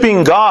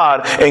worshiping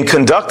God and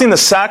conducting the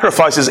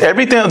sacrifices,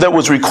 everything that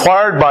was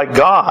required by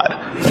God.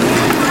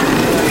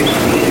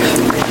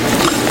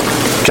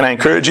 Can I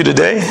encourage you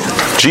today?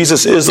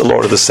 Jesus is the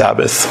Lord of the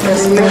Sabbath.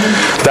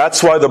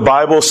 That's why the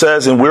Bible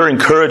says, and we're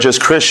encouraged as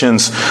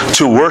Christians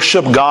to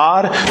worship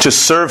God, to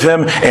serve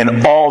Him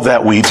in all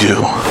that we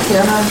do.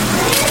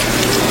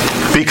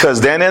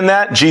 Because then in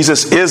that,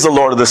 Jesus is the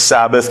Lord of the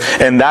Sabbath,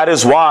 and that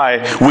is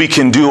why we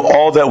can do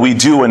all that we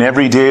do in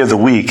every day of the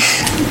week.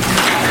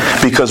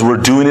 Because we're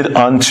doing it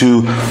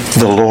unto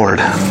the Lord.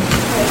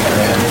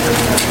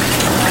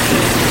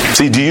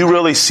 See, do you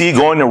really see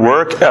going to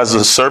work as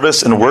a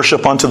service and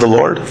worship unto the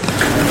Lord?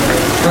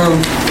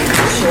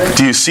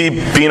 Do you see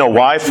being a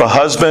wife, a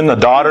husband, a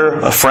daughter,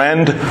 a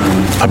friend,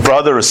 a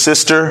brother, a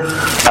sister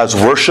as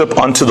worship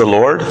unto the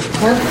Lord?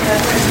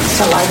 It's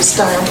a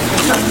lifestyle.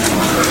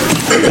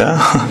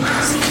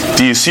 Yeah.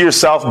 Do you see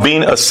yourself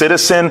being a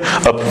citizen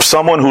of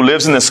someone who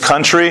lives in this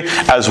country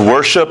as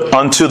worship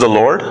unto the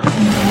Lord?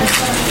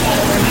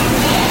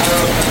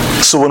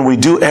 So when we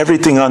do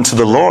everything unto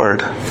the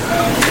Lord,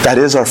 that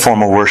is our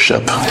form of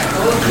worship.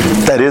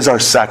 That is our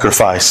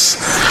sacrifice,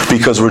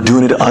 because we're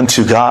doing it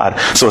unto God.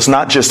 So it's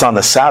not just on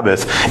the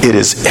Sabbath, it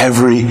is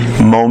every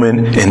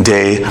moment and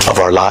day of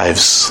our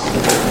lives.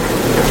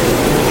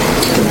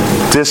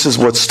 This is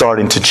what's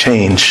starting to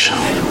change.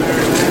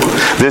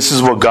 This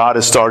is what God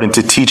is starting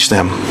to teach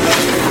them.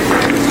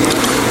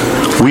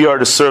 We are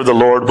to serve the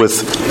Lord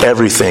with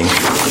everything.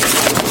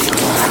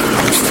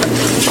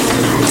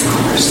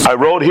 I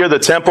wrote here the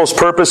temple's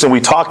purpose, and we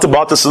talked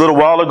about this a little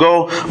while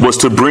ago, was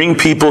to bring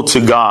people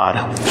to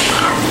God.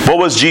 What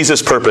was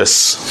Jesus'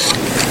 purpose?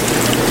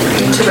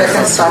 To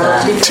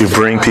reconcile people. To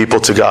bring people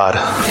to God.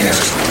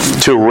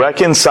 To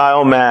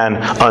reconcile man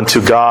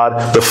unto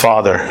God the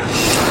Father.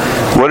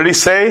 What did He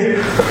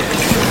say?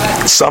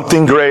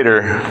 Something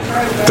greater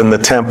than the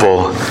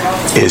temple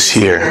is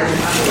here.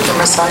 The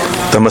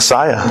Messiah. The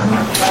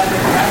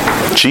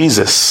Messiah.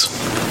 Jesus.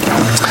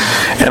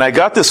 And I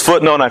got this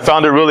footnote and I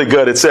found it really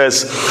good. It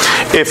says,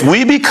 if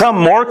we become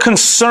more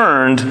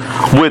concerned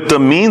with the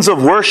means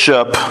of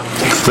worship,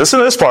 listen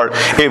to this part,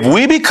 if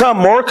we become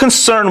more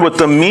concerned with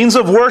the means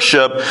of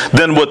worship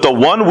than with the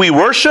one we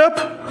worship,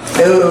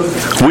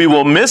 we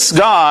will miss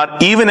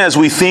God even as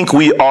we think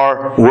we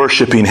are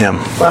worshiping Him.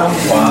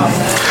 Wow.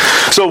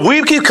 So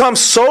we become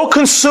so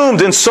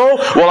consumed and so,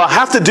 well, I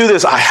have to do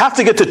this, I have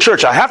to get to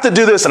church, I have to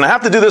do this, and I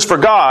have to do this for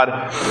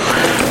God,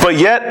 but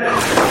yet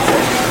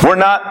we're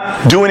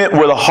not doing it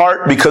with a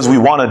heart because we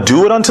want to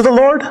do it unto the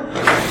Lord,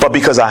 but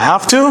because I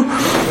have to.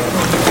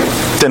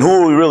 Then who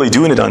are we really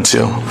doing it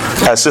unto?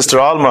 As Sister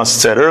Alma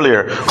said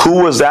earlier,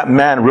 who was that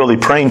man really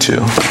praying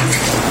to?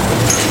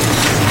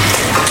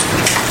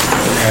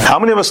 How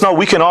many of us know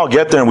we can all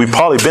get there, and we've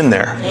probably been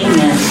there?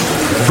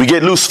 Amen. We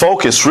get loose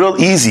focus real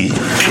easy.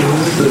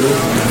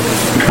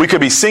 We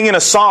could be singing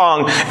a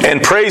song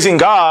and praising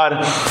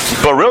God,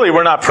 but really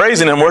we're not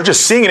praising Him. We're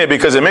just singing it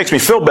because it makes me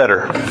feel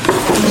better.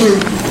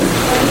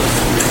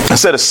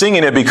 Instead of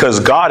singing it because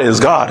God is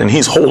God and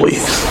He's holy.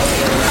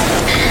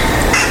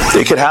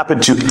 It could happen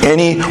to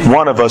any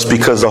one of us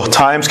because the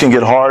times can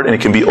get hard and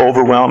it can be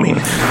overwhelming.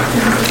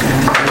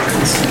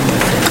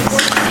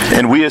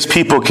 And we as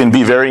people can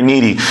be very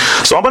needy.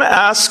 So I'm going to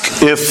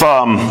ask if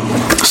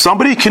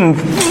somebody can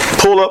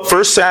pull up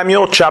 1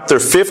 Samuel chapter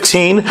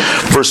 15,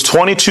 verse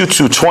 22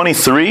 to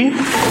 23.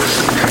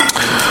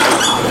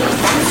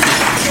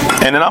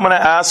 And then I'm going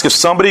to ask if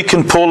somebody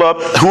can pull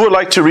up, who would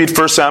like to read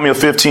 1 Samuel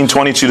 15,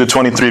 22 to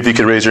 23, if you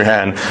could raise your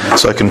hand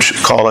so I can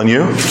call on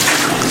you.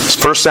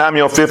 1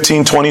 Samuel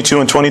 15,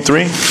 22 and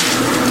 23.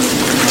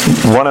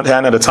 One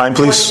hand at a time,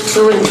 please.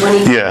 22 and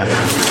 23.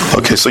 Yeah.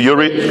 Okay, so you'll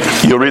read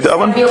that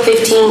one? Samuel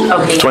 15,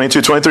 okay.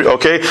 22, 23,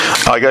 okay.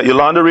 I got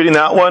Yolanda reading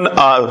that one.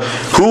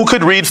 Who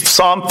could read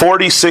Psalm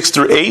 46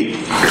 through 8?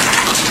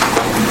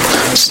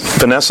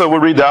 Vanessa will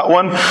read that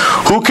one.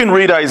 Who can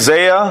read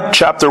Isaiah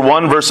chapter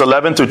 1, verse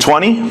 11 through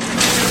 20?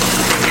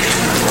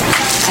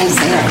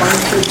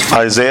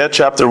 Isaiah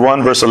chapter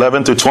 1, verse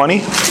 11 through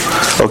 20.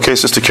 Okay,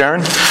 Sister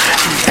Karen.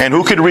 And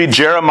who could read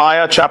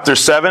Jeremiah chapter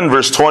 7,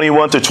 verse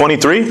 21 to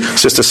 23?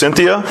 Sister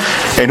Cynthia.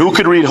 And who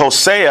could read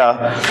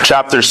Hosea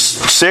chapter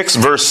 6,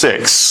 verse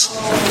 6?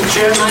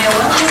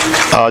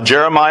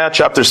 Jeremiah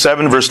chapter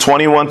 7, verse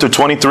 21 to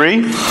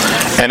 23.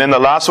 And then the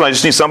last one, I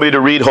just need somebody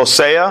to read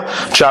Hosea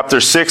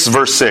chapter 6,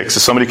 verse 6.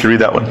 If somebody could read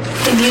that one.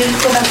 Can you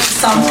go back to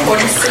Psalm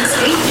 46,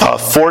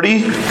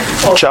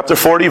 8? Chapter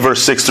 40,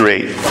 verse 6 through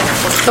 8.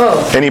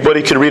 Oh.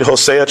 Anybody can read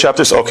Hosea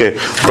chapter 6? Okay.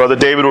 Brother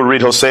David will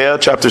read Hosea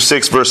chapter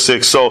 6, verse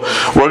 6. So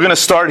we're going to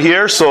start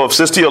here. So if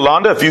Sister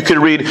Yolanda, if you could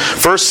read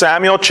 1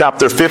 Samuel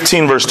chapter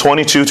 15, verse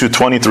 22 to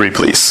 23,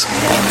 please.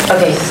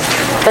 Okay.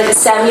 But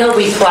Samuel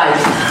replied,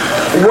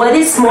 "What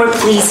is more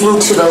pleasing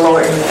to the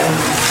Lord?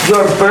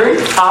 Your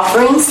burnt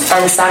offerings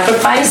and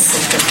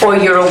sacrifice, or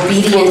your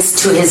obedience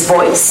to His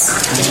voice?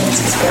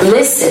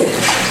 Listen,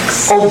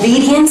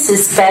 obedience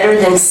is better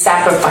than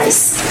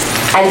sacrifice,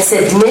 and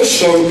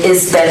submission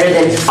is better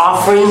than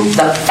offering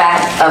the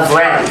fat of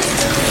rams.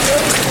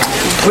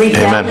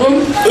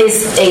 Rebellion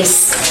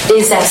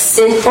is as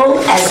sinful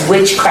as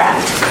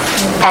witchcraft,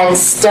 and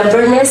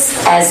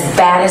stubbornness as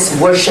bad as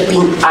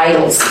worshiping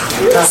idols.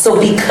 So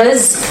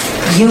because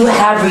you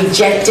have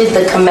rejected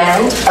the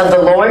command of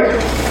the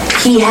Lord,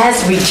 He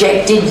has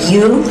rejected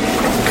you.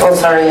 Oh,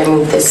 sorry, I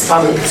moved this.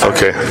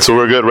 Okay, so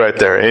we're good right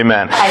there.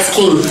 Amen. As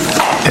king.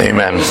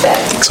 Amen.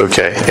 It's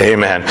okay.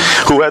 Amen.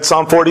 Who had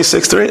Psalm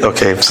 46:3?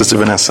 Okay, Sister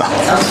Vanessa.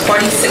 Psalm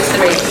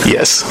 46:3.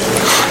 Yes.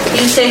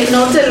 You take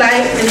no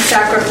delight in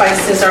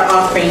sacrifices or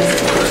offerings.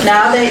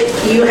 Now that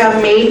you have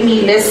made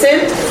me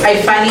listen,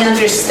 I finally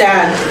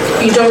understand.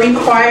 You don't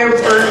require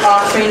burnt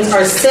offerings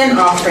or sin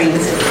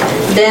offerings.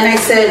 Then I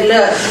said,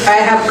 look, I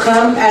have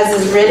come as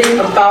is written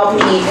about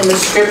me in the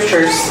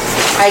scriptures.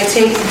 I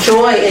take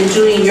joy in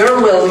doing your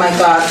will, my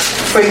God,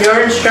 for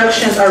your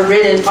instructions are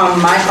written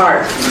on my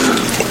heart.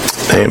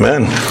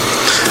 Amen.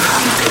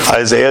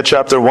 Isaiah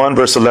chapter 1,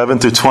 verse 11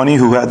 through 20.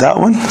 Who had that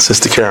one?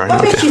 Sister Karen.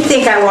 What makes you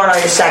think I want all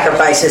your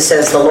sacrifices,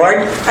 says the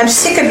Lord? I'm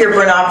sick of your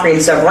burnt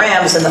offerings of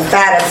rams and the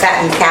fat of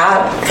fattened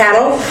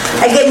cattle.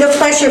 I get no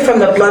pleasure from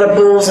the blood of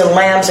bulls and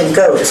lambs and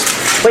goats.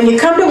 When you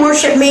come to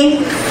worship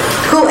me,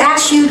 who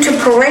asked you to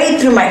parade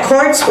through my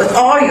courts with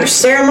all your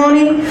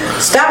ceremony?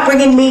 Stop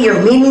bringing me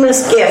your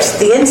meaningless gifts.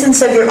 The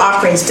incense of your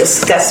offerings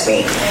disgusts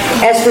me.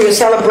 As for your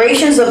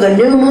celebrations of the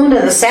new moon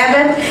and the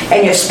Sabbath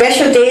and your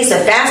special days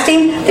of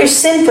fasting, they're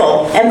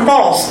sinful and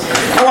false.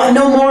 I want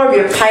no more of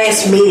your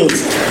pious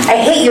meetings. I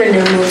hate your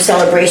new moon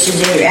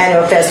celebrations and your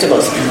annual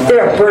festivals.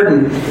 They're a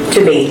burden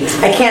to me.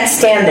 I can't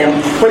stand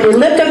them. When you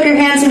lift up your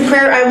hands in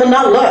prayer, I will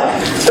not look.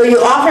 Though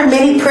you offer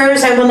many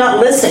prayers, I will not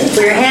listen.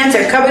 For your hands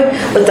are covered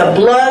with the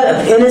blood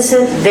of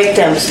innocent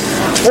victims.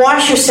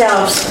 Wash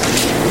yourselves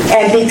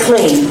and be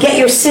clean. Get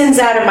your sins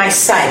out of my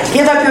sight.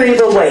 Give up your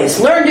evil ways.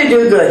 Learn to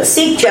do good.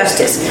 Seek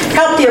justice.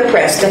 Help the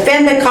oppressed.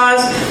 Defend the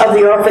cause of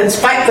the orphans.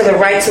 Fight for the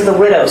rights of the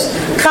widows.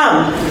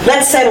 Come,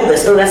 let's settle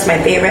this. Oh, that's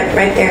my favorite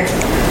right there.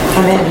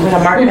 Amen. I'm going to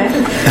mark that.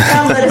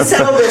 Come, let us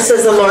settle this,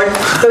 says the Lord.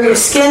 Though your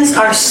skins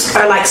are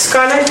like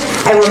scarlet,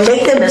 I will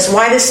make them as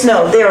white as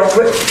snow.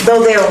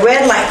 Though they are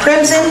red like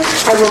crimson,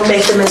 I will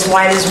make them as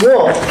white as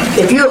wool.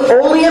 If you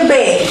only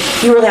obey,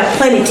 you will have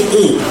plenty to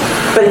eat.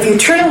 But if you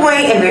turn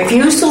away and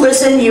refuse to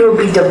listen, you will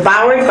be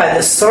devoured by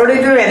the sword of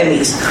your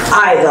enemies.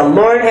 I, the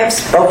Lord, have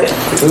spoken.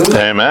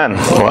 Amen.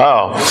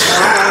 Wow.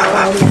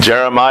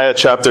 Jeremiah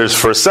chapters.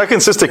 For a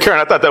second, Sister Karen,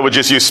 I thought that was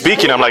just you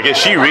speaking. I'm like, is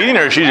she reading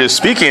or is she just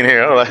speaking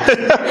here?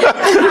 I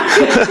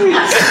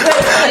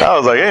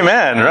was like,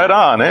 amen, right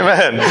on,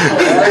 amen.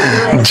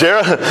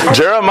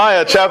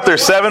 Jeremiah chapter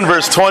 7,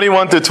 verse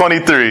 21 to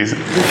 23. This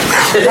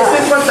is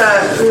what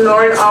the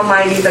Lord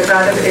Almighty, the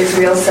God of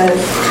Israel, says.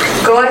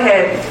 Go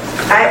ahead,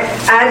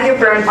 add your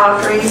burnt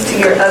offerings to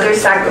your other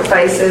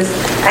sacrifices,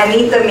 and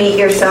eat the meat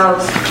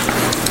yourselves.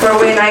 For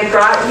when I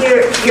brought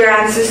your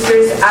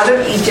ancestors out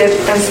of Egypt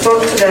and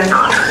spoke to them,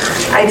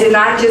 I did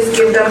not just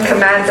give them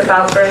commands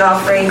about burnt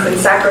offerings and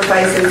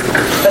sacrifices,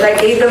 but I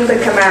gave them the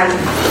command,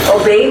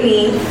 obey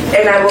me,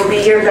 and I will be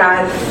your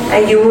God,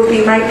 and you will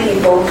be my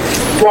people.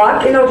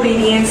 Walk in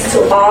obedience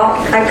to all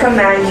I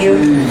command you,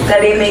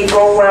 that it may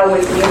go well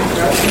with you.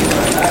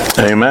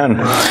 Amen.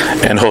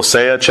 And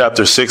Hosea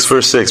chapter 6,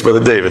 verse 6,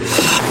 Brother David.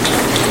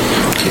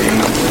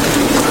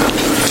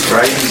 For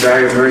I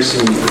desire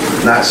mercy,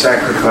 not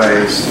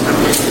sacrifice,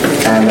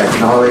 and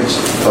acknowledge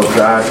of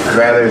God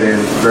rather than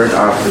burnt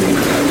offering.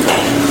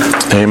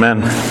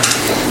 Amen.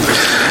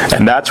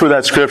 And that's where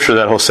that scripture,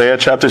 that Hosea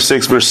chapter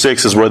 6, verse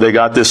 6, is where they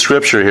got this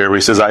scripture here, where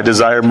he says, I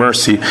desire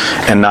mercy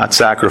and not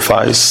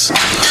sacrifice.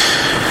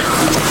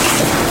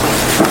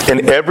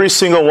 In every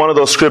single one of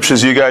those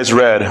scriptures you guys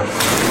read,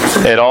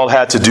 it all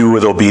had to do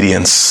with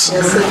obedience.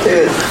 Yes, it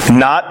did.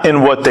 Not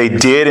in what they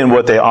did and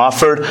what they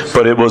offered,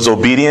 but it was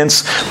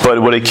obedience.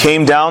 But what it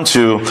came down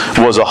to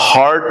was a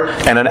heart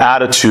and an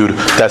attitude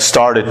that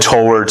started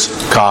towards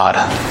God.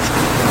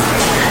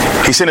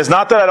 He said, it's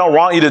not that I don't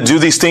want you to do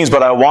these things,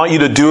 but I want you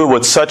to do it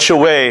with such a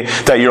way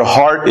that your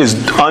heart is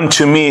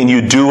unto me and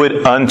you do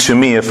it unto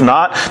me. If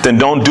not, then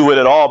don't do it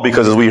at all,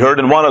 because as we heard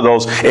in one of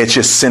those, it's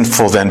just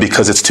sinful then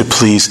because it's to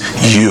please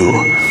you.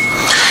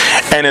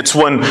 And it's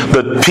when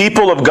the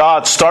people of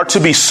God start to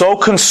be so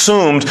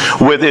consumed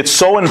with it's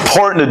so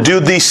important to do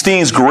these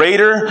things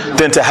greater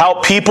than to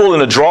help people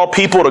and to draw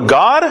people to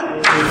God,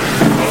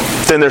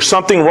 then there's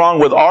something wrong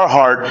with our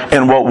heart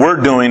and what we're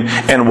doing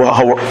and where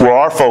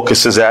our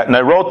focus is at. And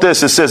I wrote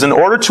this. It says, in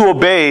order to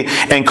obey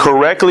and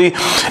correctly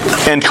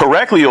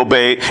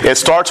obey, it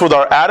starts with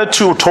our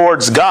attitude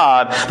towards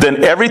God,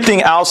 then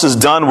everything else is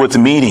done with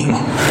meaning.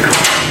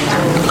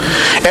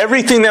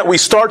 Everything that we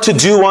start to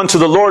do unto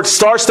the Lord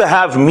starts to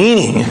have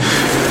meaning.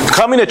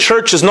 Coming to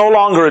church is no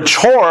longer a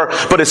chore,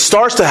 but it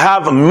starts to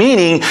have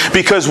meaning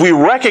because we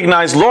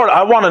recognize, Lord,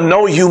 I want to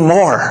know you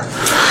more.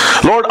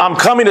 Lord, I'm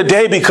coming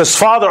today because,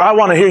 Father, I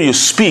want to hear you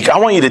speak. I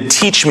want you to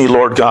teach me,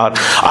 Lord God.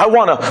 I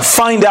want to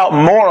find out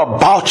more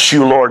about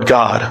you, Lord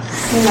God.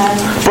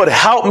 Amen. But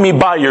help me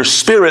by your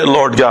Spirit,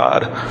 Lord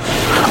God.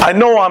 I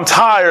know I'm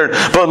tired,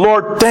 but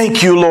Lord,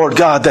 thank you, Lord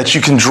God, that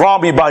you can draw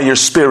me by your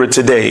Spirit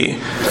today.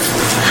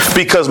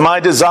 Because my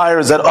desire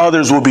is that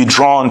others will be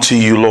drawn to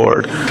you,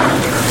 Lord.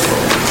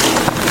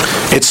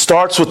 It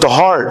starts with the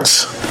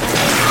heart.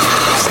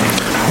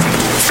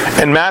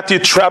 In Matthew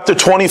chapter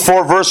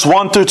 24, verse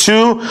 1 through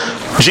 2,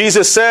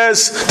 Jesus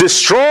says,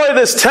 destroy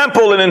this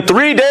temple and in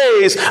 3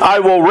 days I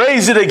will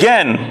raise it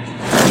again.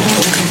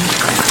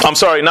 I'm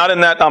sorry, not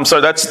in that. I'm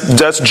sorry,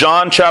 that's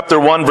John chapter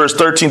 1, verse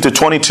 13 to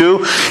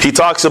 22. He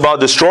talks about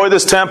destroy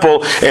this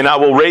temple and I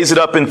will raise it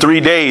up in 3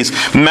 days.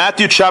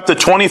 Matthew chapter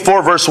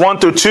 24, verse 1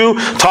 through 2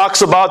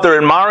 talks about they're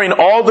admiring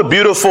all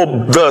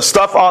the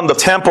stuff on the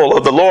temple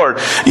of the Lord,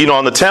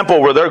 on the temple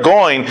where they're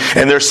going,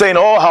 and they're saying,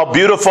 oh, how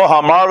beautiful,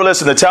 how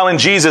marvelous, and they're telling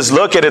Jesus,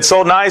 look at it,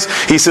 so nice.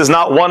 He says,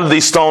 not one of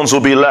these stones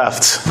will be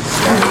left.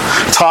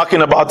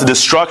 Talking about the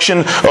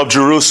destruction of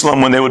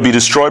Jerusalem when they would be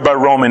destroyed by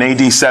Rome in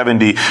AD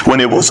 70, when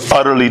it was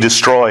utterly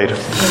destroyed.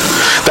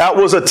 That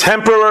was a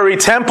temporary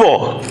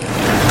temple.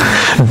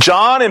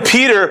 John and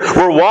Peter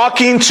were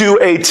walking to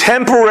a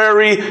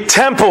temporary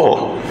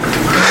temple.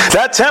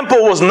 That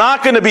temple was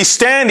not going to be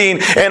standing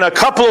in a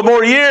couple of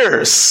more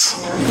years.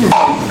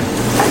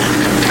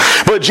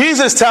 But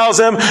Jesus tells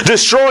them,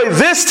 destroy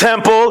this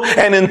temple,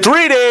 and in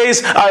 3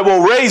 days I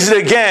will raise it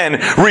again,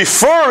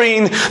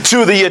 referring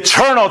to the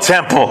eternal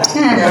temple.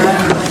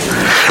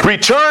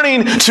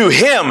 Returning to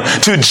Him,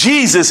 to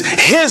Jesus,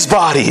 His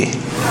body.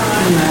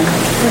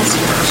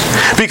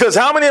 Because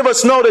how many of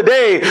us know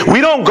today, we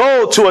don't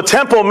go to a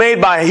temple made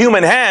by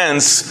human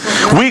hands.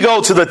 We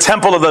go to the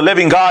temple of the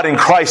living God in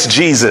Christ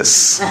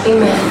Jesus.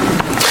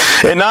 Amen.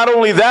 And not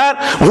only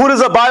that, who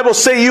does the Bible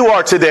say you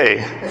are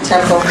today? The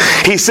temple.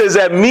 He says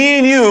that me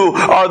and you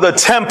are the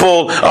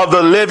temple of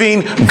the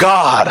living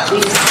God.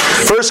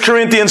 1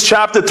 Corinthians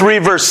chapter 3,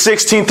 verse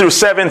 16 through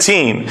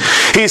 17.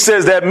 He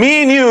says that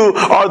me and you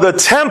are the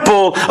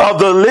temple of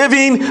the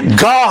living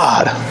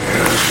God.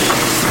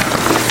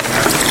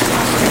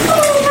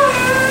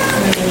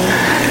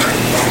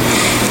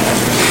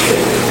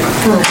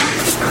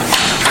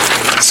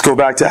 Let's go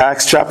back to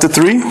Acts chapter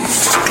 3.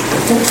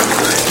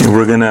 And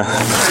we're going to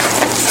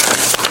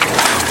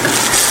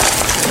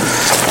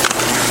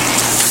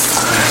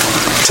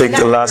take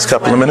the last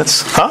couple of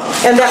minutes.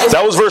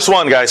 That was verse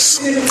 1, guys.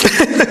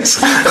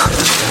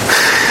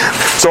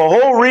 So a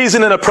whole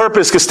reason and a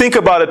purpose, because think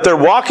about it. They're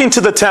walking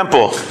to the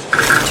temple.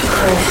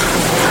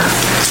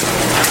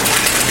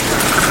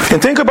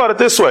 And think about it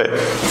this way.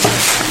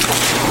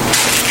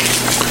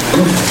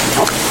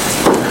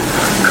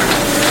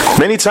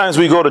 Many times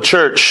we go to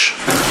church,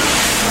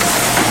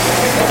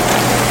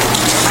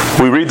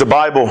 we read the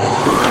Bible,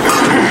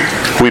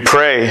 we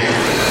pray,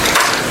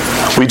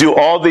 we do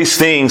all these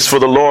things for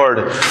the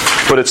Lord,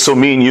 but it's so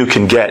me and you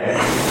can get.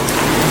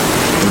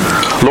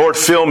 Lord,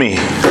 fill me.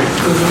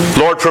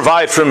 Lord,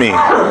 provide for me.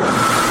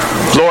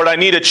 Lord, I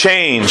need a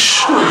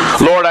change.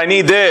 Lord, I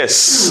need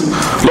this.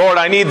 Lord,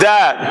 I need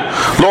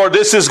that. Lord,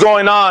 this is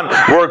going on.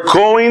 We're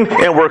going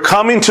and we're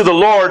coming to the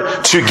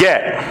Lord to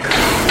get.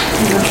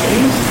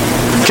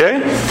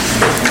 Okay?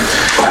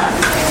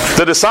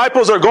 The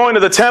disciples are going to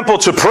the temple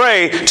to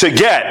pray to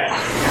get.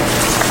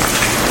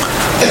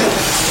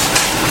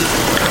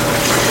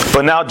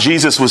 But now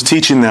Jesus was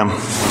teaching them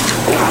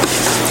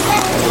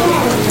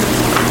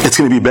it's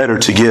going to be better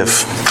to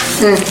give.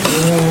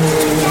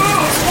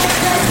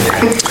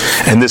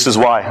 And this is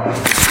why.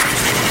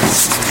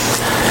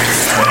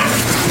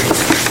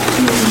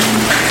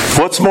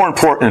 What's more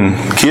important,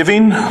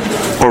 giving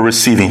or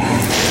receiving?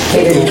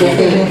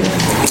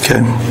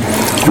 Okay.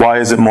 Why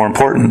is it more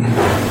important?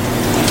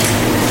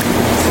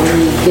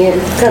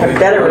 Got a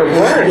better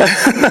reward.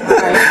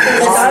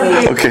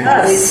 Okay.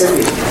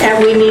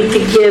 And we need to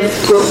give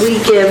what we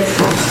give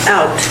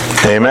out.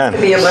 Amen.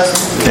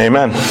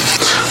 Amen.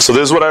 So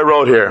this is what I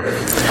wrote here.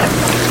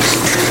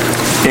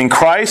 In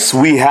Christ,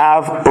 we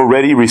have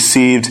already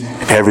received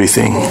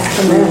everything.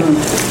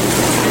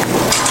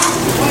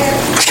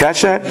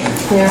 Catch that?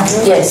 Yeah.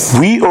 Yes.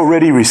 We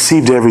already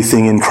received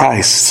everything in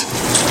Christ.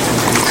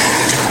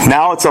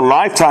 Now it's a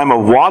lifetime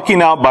of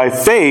walking out by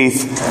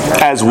faith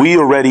as we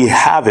already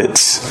have it.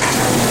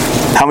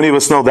 How many of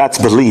us know that's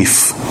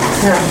belief?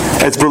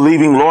 Yeah. It's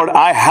believing, Lord,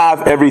 I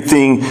have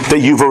everything that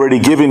you've already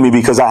given me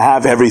because I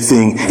have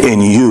everything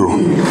in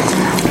you.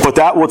 But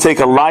that will take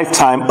a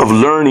lifetime of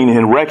learning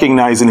and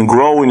recognizing and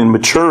growing and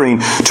maturing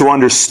to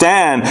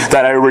understand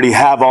that I already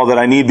have all that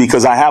I need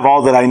because I have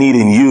all that I need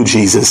in you,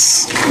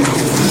 Jesus.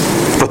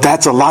 But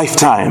that's a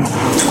lifetime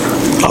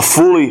of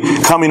fully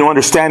coming to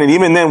understand it.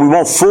 Even then, we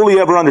won't fully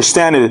ever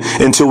understand it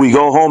until we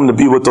go home to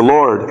be with the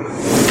Lord.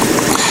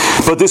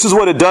 But this is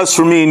what it does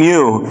for me and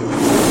you.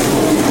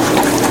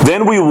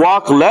 Then we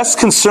walk less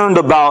concerned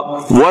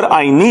about what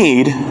I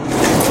need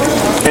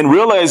and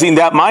realizing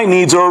that my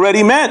needs are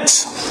already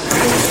met.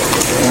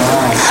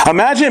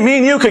 Imagine me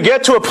and you could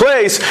get to a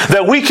place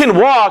that we can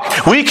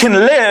walk, we can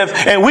live,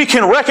 and we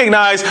can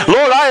recognize,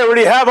 Lord, I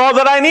already have all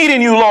that I need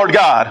in you, Lord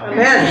God.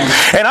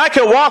 Amen. And I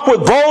can walk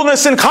with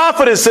boldness and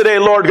confidence today,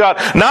 Lord God,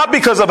 not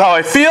because of how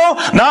I feel,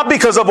 not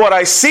because of what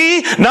I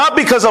see, not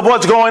because of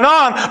what's going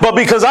on, but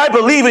because I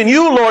believe in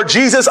you, Lord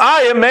Jesus,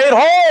 I am made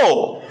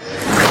whole.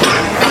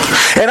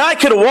 And I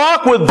can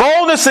walk with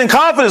boldness and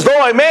confidence,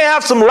 though I may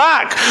have some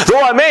lack,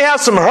 though I may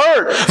have some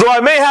hurt, though I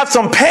may have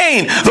some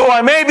pain, though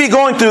I may be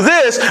going through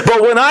this,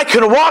 but when I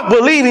can walk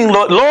believing,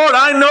 Lord,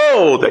 I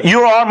know that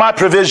you are my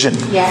provision.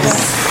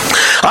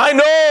 Yes. I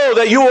know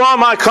that you are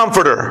my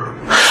comforter.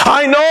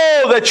 I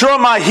know that you're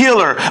my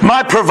healer,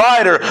 my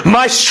provider,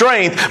 my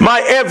strength,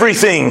 my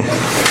everything.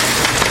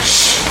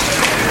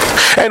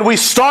 And we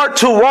start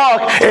to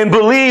walk and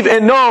believe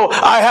and know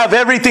I have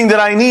everything that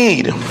I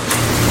need.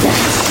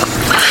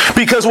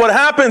 Because what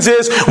happens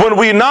is when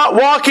we're not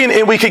walking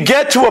and we can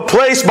get to a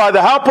place by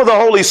the help of the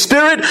Holy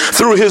Spirit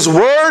through His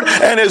Word,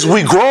 and as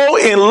we grow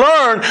and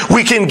learn,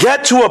 we can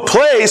get to a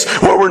place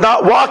where we're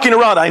not walking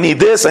around, I need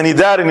this, I need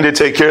that, I need to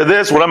take care of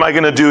this, what am I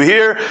going to do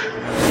here?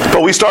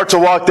 But we start to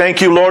walk,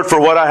 thank you, Lord, for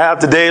what I have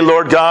today,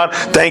 Lord God.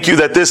 Thank you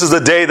that this is the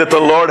day that the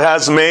Lord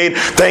has made.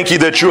 Thank you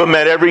that you have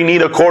met every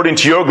need according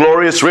to your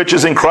glorious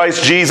riches in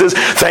Christ Jesus.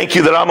 Thank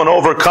you that I'm an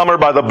overcomer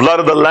by the blood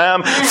of the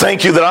Lamb.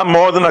 Thank you that I'm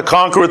more than a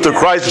conqueror through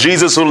Christ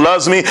Jesus who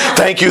loves me.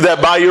 Thank you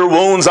that by your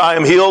wounds I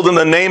am healed in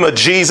the name of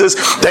Jesus.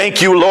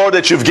 Thank you, Lord,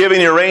 that you've given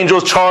your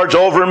angels charge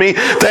over me.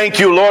 Thank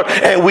you, Lord.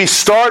 And we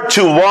start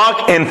to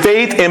walk in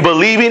faith and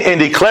believing and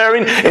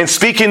declaring and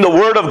speaking the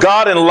word of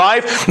God in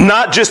life,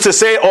 not just to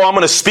say, oh, I'm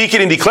going to speak it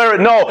and declare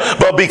it. No,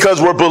 but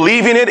because we're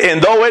believing it,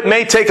 and though it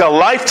may take a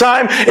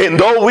lifetime, and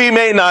though we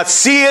may not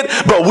see it,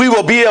 but we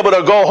will be able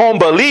to go home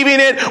believing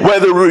it,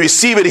 whether we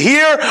receive it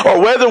here or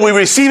whether we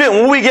receive it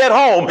when we get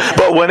home.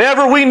 But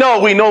whenever we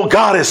know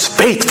God is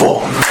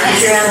faithful.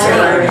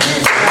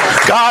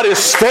 God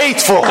is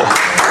faithful.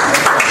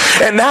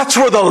 And that's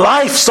where the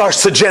life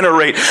starts to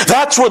generate.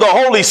 That's where the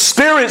Holy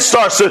Spirit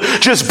starts to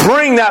just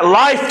bring that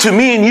life to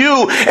me and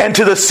you and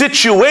to the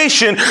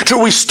situation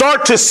till we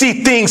start to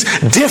see things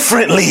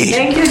differently.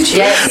 Thank you,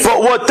 Jesus. But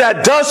what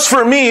that does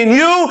for me and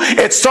you,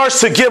 it starts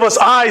to give us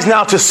eyes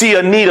now to see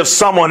a need of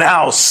someone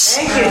else.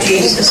 Thank you,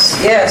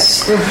 Jesus.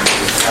 Yes.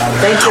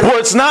 Thank you. Well,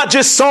 it's not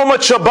just so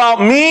much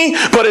about me,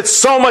 but it's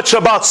so much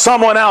about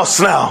someone else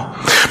now.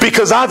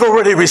 Because I've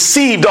already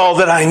received all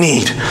that I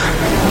need.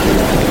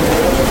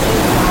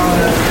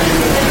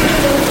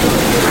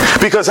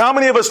 Because how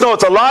many of us know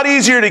it's a lot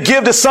easier to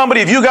give to somebody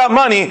if you got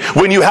money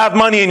when you have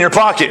money in your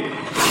pocket?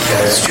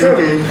 That's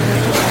true.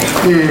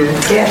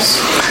 Yes.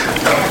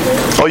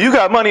 Oh, you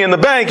got money in the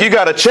bank, you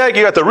got a check,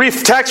 you got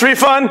the tax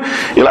refund.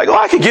 You're like, oh,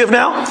 I could give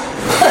now.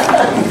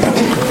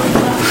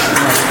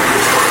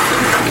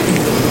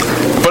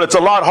 But it's a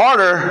lot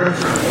harder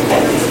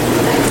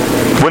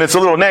when it's a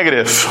little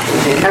negative.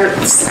 It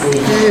hurts.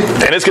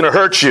 And it's going to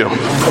hurt you.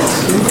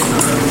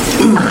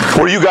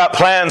 Where you got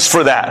plans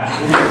for that.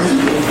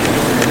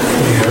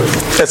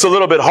 It's a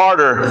little bit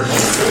harder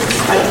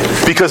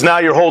because now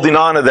you're holding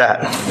on to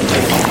that.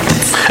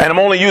 And I'm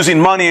only using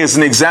money as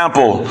an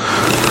example,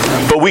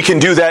 but we can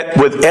do that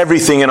with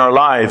everything in our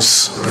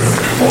lives.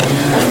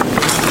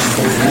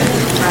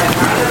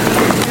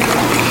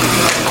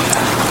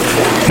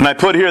 And I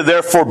put here,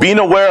 therefore, being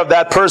aware of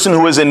that person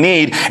who is in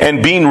need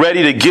and being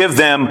ready to give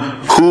them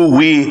who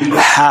we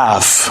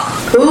have.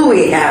 Who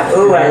we have.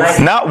 Ooh, I like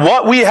it. Not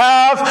what we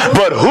have,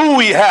 but who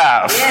we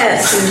have.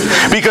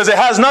 Yes. Because it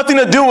has nothing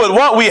to do with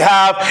what we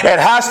have. It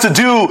has to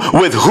do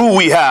with who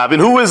we have. And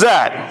who is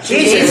that?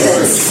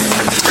 Jesus.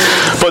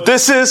 But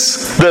this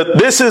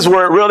is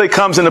where it really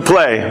comes into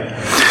play.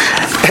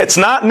 It's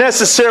not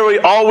necessarily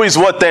always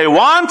what they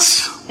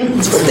want,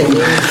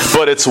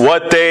 but it's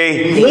what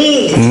they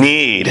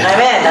need.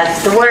 Amen.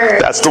 That's the word.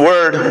 That's the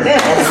word.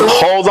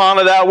 Hold on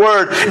to that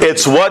word.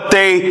 It's what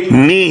they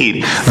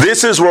need.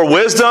 This is where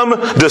wisdom,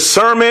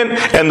 discernment,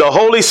 and the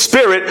Holy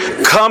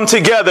Spirit come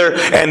together,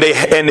 and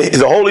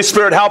the Holy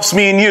Spirit helps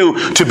me and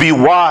you to be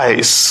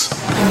wise.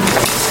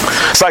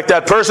 It's like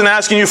that person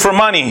asking you for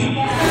money,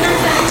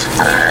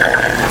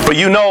 but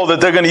you know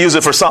that they're going to use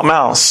it for something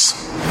else.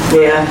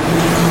 Yeah.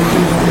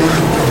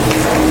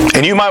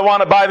 And you might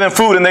want to buy them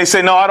food, and they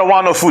say, no, I don't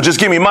want no food, just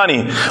give me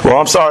money. Well,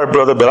 I'm sorry,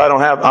 brother, but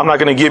I'm not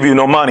going to give you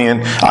no money.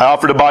 And I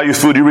offered to buy you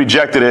food, you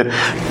rejected it.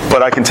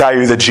 But I can tell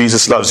you that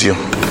Jesus loves you.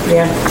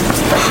 Yeah.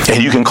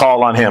 And you can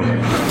call on Him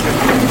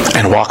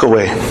and walk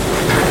away.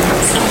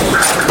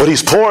 But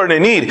he's poor and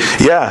in need.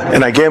 Yeah,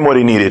 and I gave him what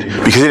he needed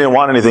because he didn't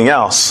want anything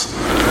else.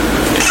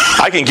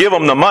 I can give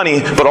him the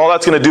money, but all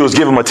that's going to do is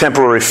give him a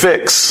temporary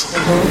fix.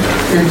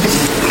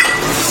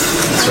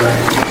 That's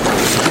right.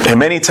 And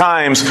many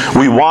times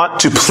we want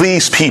to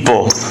please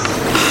people,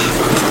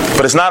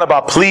 but it's not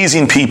about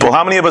pleasing people.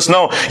 How many of us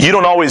know you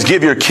don't always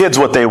give your kids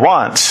what they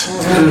want,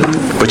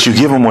 but you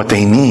give them what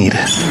they need,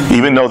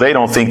 even though they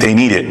don't think they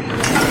need it.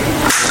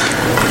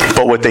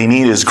 But what they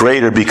need is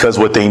greater, because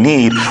what they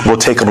need will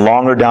take them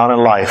longer down in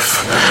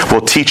life. Will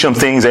teach them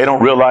things they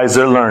don't realize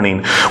they're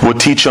learning. Will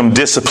teach them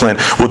discipline.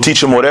 Will teach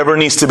them whatever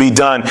needs to be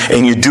done,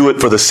 and you do it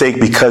for the sake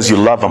because you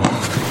love them.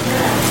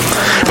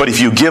 But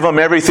if you give them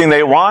everything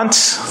they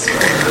want,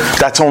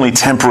 that's only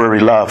temporary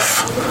love.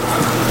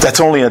 That's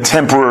only a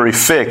temporary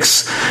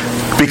fix,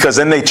 because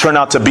then they turn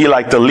out to be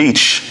like the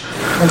leech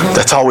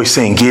that's always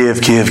saying,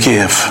 give, give,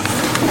 give.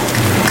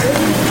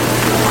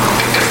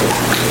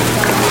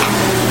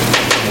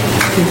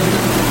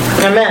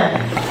 Amen.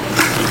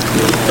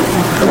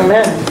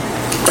 Amen.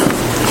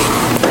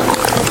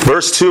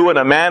 Verse 2, and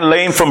a man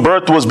lame from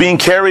birth was being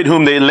carried,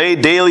 whom they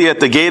laid daily at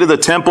the gate of the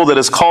temple that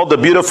is called the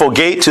Beautiful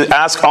Gate, to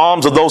ask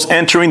alms of those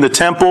entering the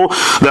temple.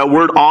 That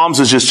word alms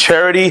is just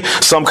charity,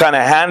 some kind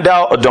of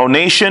handout, a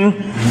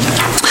donation.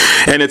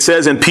 And it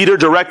says, and Peter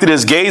directed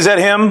his gaze at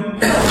him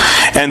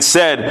and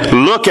said,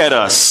 look at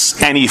us.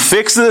 And he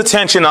fixed his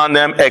attention on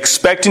them,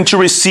 expecting to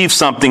receive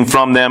something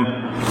from them.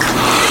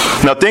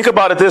 Now think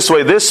about it this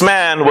way. This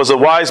man was a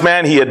wise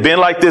man. He had been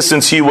like this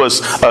since he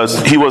was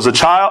a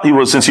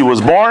child. Since he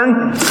was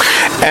born.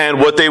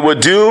 And what they would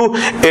do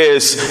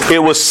is,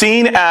 it was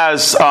seen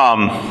as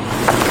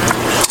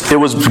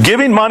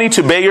giving money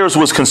to beggars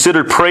was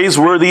considered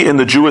praiseworthy in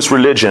the Jewish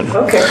religion.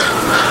 Okay.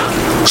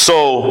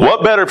 So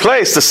what better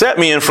place to set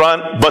me in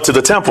front but to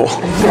the temple?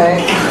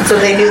 Okay. So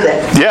they knew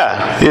that.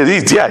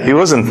 He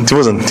was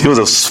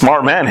a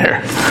smart man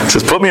here.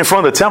 Just put me in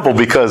front of the temple,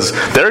 because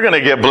they're going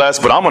to get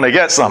blessed, but I'm going to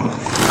get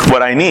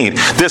what I need.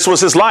 This was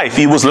his life.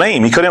 He was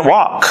lame. He couldn't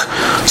walk.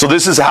 So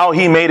this is how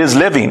he made his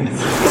living.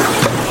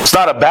 It's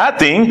not a bad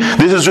thing.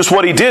 This is just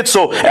what he did.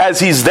 So as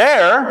he's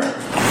there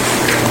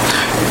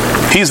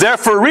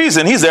for a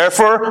reason. He's there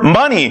for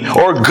money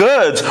or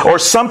goods or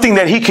something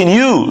that he can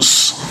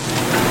use.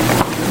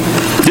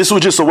 This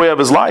was just a way of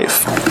his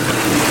life.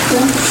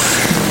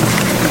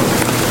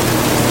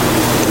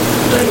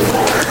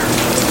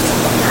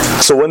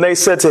 So when they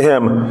said to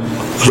him,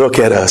 look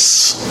at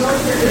us.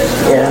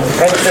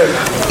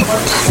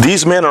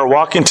 These men are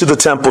walking to the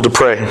temple to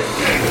pray.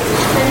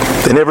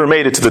 They never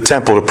made it to the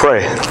temple to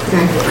pray,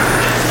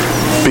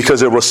 because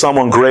there was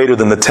someone greater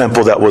than the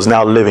temple that was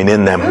now living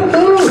in them.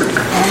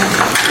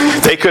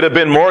 They could have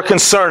been more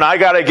concerned, I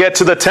got to get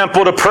to the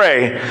temple to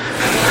pray.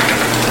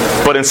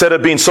 But instead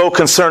of being so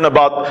concerned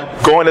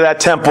about going to that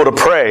temple to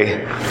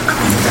pray,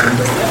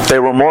 they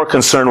were more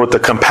concerned with the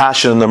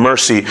compassion and the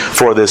mercy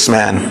for this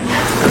man.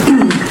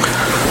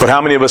 But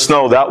how many of us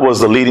know that was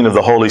the leading of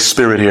the Holy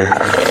Spirit here?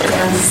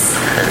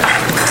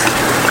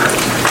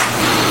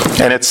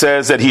 And it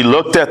says that he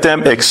looked at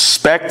them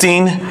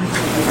expecting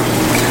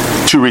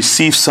to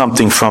receive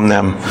something from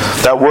them.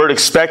 That word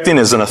expecting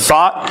is in a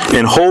thought,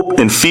 in hope,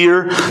 in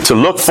fear, to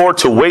look for,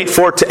 to wait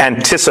for, to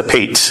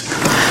anticipate.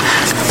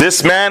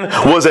 This man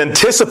was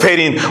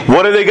anticipating,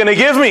 what are they going to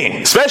give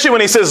me? Especially when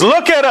he says,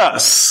 look at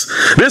us.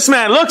 This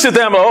man looks at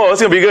them, oh,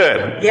 it's going to be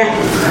good. Yeah.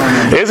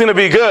 It's going to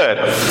be good.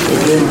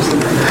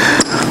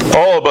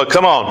 Oh, but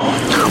come on.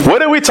 What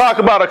did we talk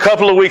about a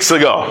couple of weeks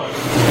ago?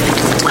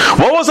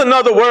 What was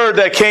another word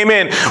that came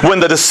in when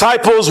the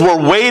disciples were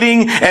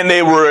waiting and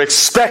they were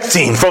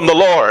expecting from the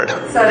Lord?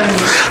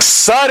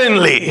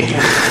 Suddenly.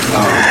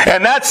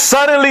 And that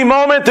suddenly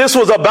moment, this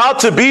was about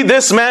to be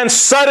this man's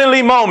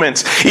suddenly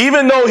moment.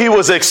 Even though he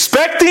was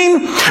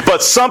expecting,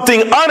 but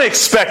something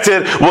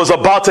unexpected was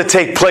about to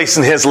take place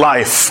in his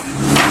life.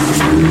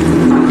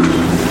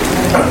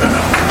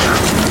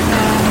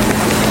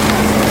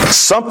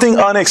 Something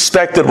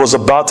unexpected was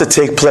about to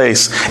take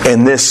place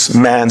in this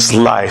man's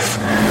life.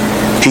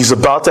 He's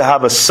about to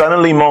have a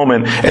suddenly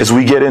moment as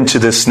we get into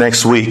this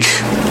next week.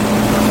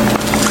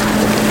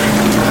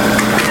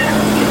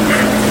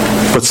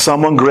 But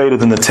someone greater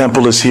than the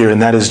temple is here, and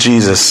that is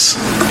Jesus.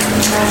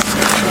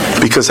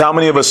 Because how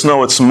many of us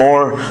know it's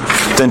more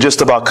than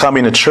just about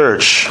coming to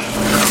church?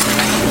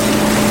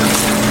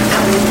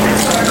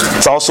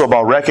 It's also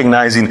about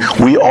recognizing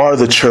we are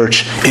the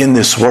church in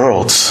this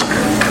world.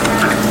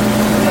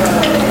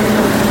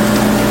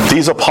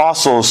 These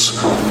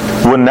apostles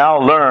would now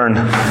learn,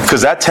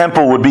 because that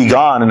temple would be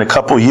gone in a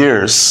couple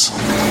years.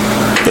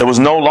 It was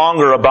no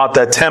longer about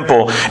that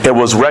temple. It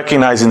was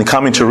recognizing and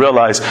coming to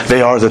realize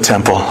they are the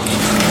temple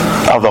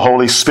of the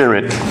Holy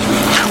Spirit.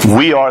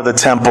 We are the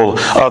temple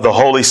of the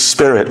Holy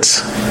Spirit.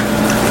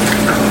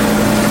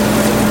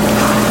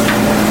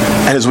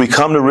 And as we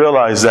come to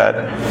realize that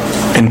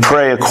and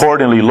pray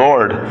accordingly,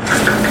 Lord,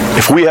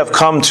 if we have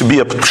come to be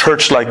a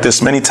church like this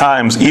many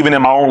times, even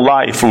in my own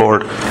life,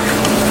 Lord,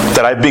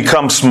 that I've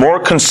become more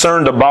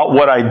concerned about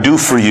what I do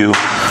for you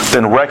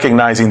than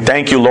recognizing,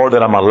 thank you, Lord,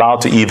 that I'm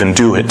allowed to even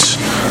do it.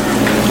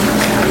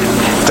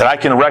 That I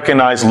can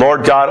recognize,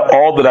 Lord God,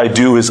 all that I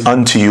do is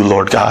unto you,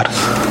 Lord God.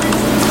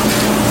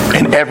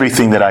 In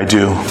everything that I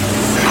do.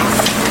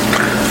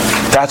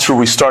 That's where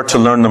we start to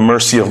learn the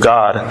mercy of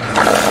God.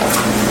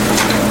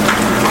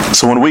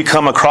 So when we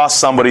come across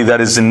somebody that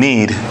is in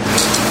need,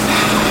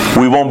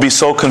 we won't be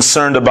so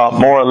concerned about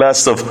more or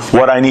less of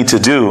what I need to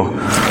do.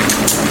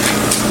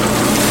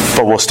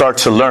 but we'll start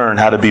to learn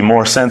how to be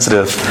more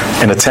sensitive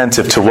and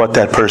attentive to what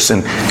that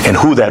person and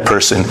who that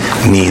person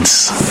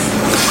needs.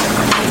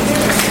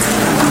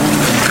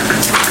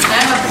 I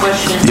have a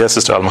question. Yes,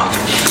 Sister Alma.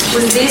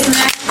 With this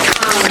man,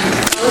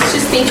 I was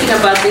just thinking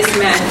about this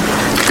man.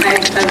 I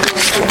wrote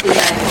something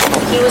that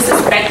he was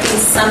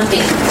expecting something,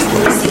 he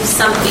received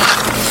something,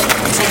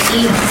 and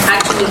he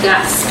actually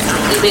got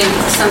even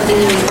something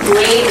even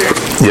greater.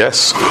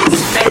 Yes.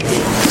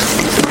 Expected.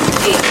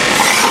 Okay.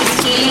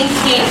 His healing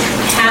can't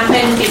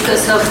happen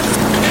because of.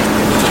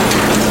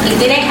 It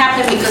didn't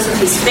happen because of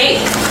his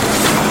faith.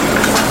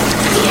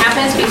 It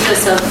happens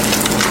because of.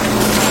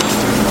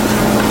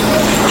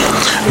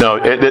 No,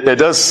 it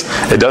does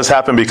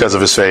happen because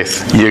of his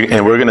faith,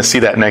 and we're going to see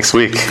that next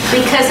week.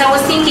 Because I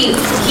was thinking,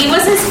 he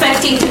was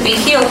expecting to be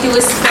healed. He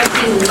was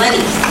expecting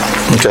money.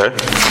 Okay.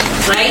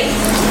 Right?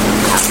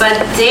 But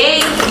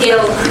they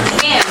healed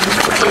him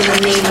in the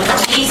name of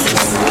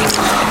Jesus.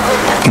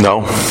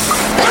 No.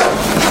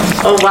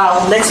 Oh,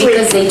 wow. Next week.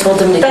 Because they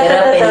told him to get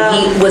up and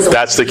he was.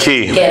 That's the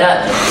key. Get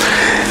up.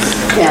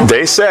 Yeah.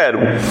 They said,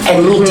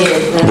 and he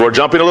did. We're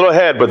jumping a little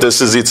ahead, but it's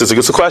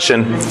a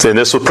question, and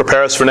this will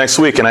prepare us for next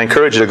week, and I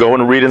encourage you to go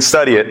and read and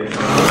study it.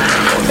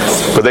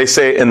 But they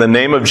say, in the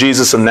name of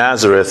Jesus of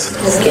Nazareth,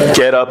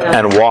 get up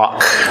and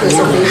walk.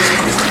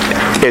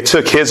 It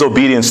took his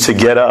obedience to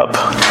get up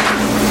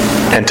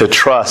and to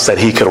trust that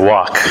he could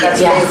walk.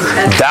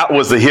 That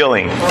was the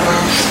healing.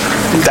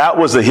 That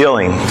was the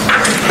healing,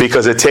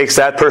 because it takes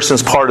that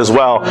person's part as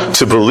well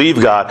to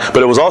believe God,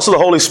 but it was also the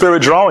Holy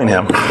Spirit drawing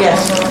him.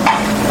 Yes.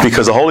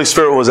 Because the Holy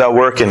Spirit was at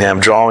work in him,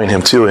 drawing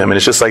him to him. And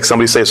it's just like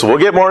somebody says, so we'll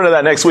get more into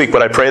that next week,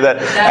 but I pray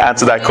that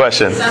answer that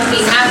question.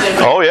 Something happened.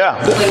 Oh, yeah.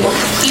 When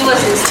he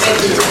was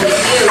expecting to be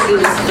healed, he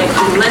was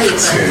expecting money.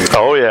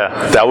 Oh, yeah.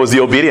 That was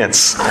the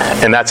obedience.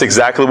 And that's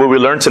exactly what we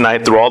learned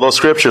tonight through all those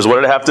scriptures. What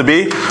did it have to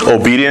be?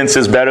 Obedience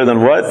is better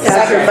than what?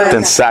 Sacrifice.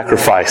 Than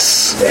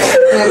sacrifice.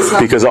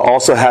 Because it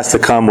also has to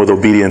come with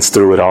obedience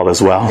through it all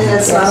as well. And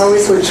it's not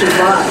always what you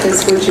want,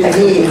 it's what you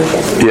need.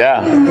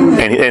 Yeah.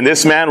 And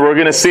this man, we're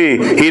going to see,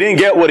 he didn't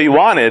get what he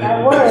wanted,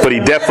 but he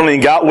definitely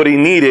got what he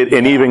needed,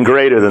 and even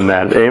greater than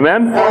that.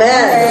 Amen?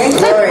 Amen.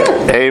 Glory.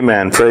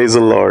 Amen. Praise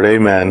the Lord.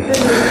 Amen.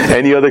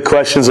 Any other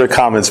questions or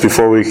comments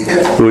before we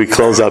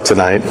close up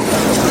tonight?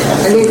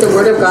 I think the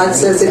Word of God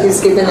says that He's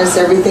given us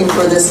everything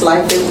for this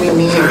life that we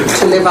need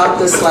to live out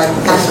this life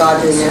and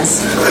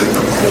godliness.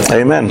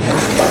 Amen.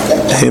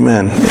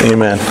 Amen.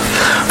 Amen.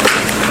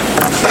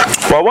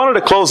 Well, I wanted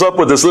to close up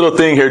with this little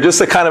thing here,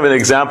 just a kind of an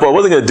example. I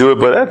wasn't going to do it,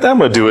 but I'm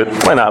going to do it.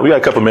 Why not? We got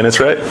a couple minutes,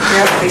 right?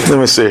 Yep. Let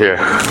me see here.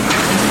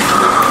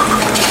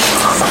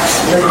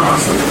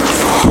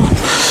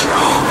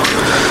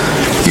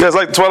 You guys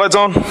like The Twilight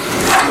Zone?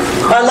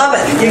 I love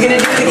it. You're going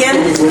to do it again?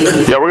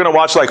 Yeah, we're going to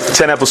watch like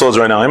 10 episodes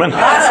right now. Amen?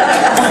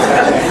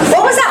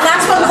 What was that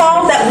last one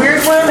called? That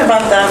weird one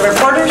about the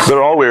reporters?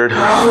 They're all weird.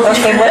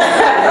 Okay, what?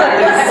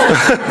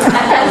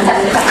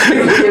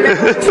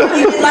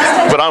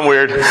 But I'm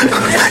weird.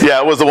 Yeah,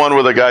 it was the one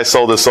where the guy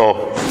sold his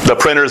soul. The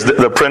printer's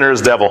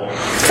devil.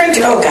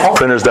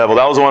 Printer's devil.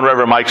 That was the one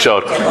Reverend Mike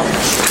showed.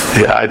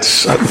 Yeah, I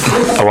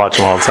watch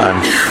them all the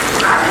time.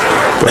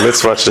 But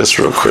let's watch this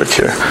real quick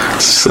here.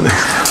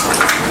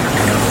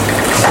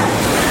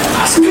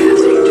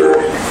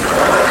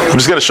 I'm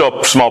just going to show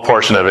a small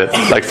portion of it,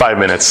 like 5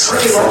 minutes.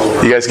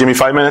 You guys give me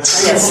 5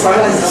 minutes? Yes.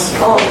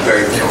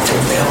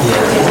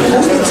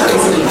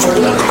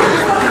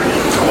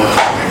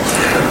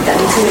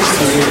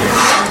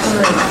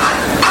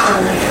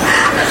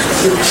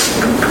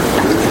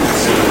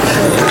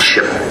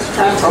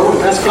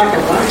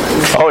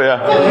 Oh, yeah.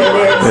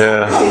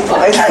 Yeah.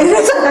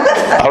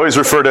 I always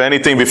refer to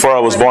anything before I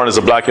was born as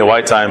the black and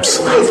white times.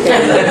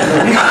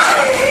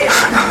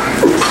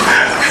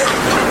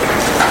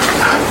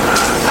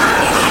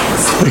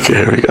 Okay,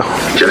 here we go.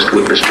 Just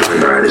what Mr.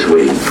 Bernard is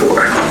waiting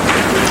for.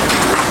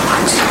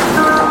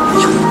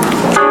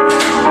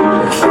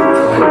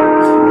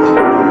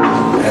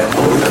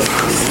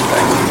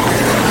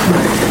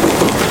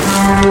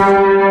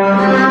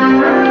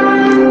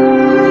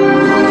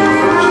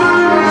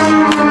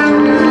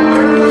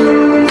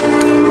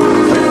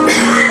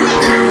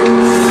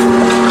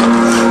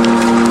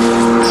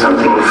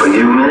 Something for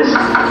you, miss? I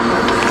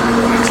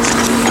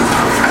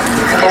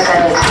guess I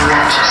need some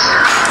matches.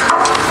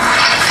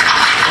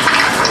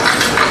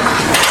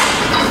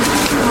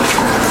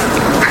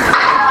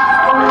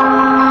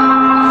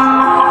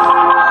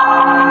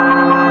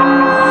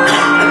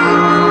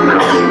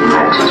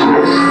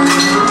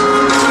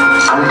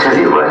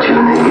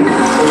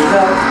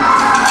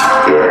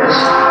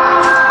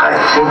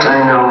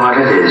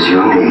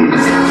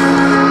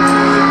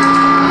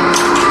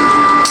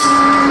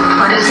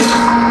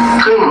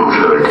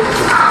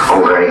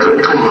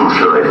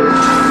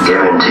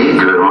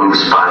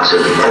 Spots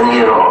of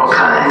any and all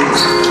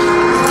kinds.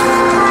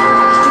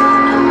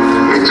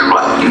 It's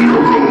what you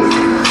need.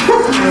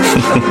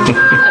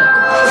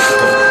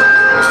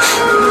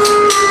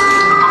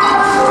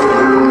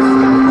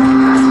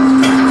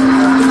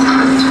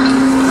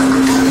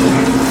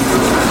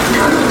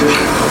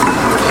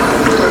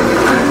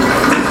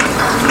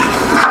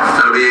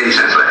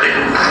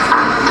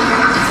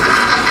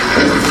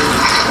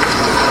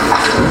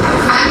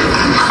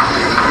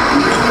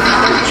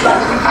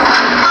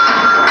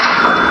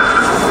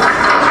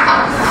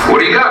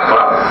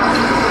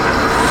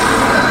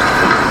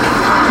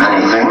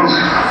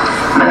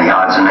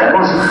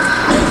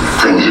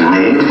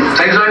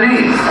 things I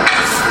need.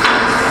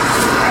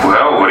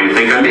 Well, what do you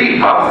think I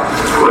need, Pop?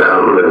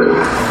 Well,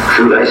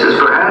 shoelaces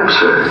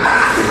perhaps, or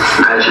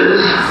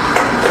matches.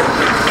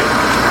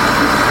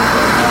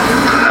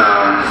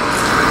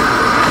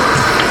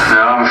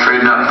 No, I'm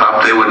afraid not,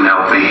 Pop. They wouldn't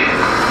help me.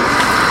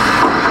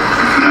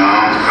 No.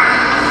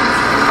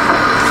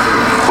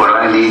 What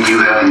I need, you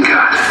haven't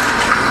got.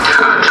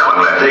 Tell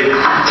him, Lefty.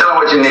 Tell him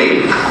what you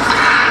need.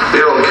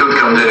 The old coot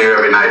comes in here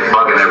every night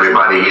bugging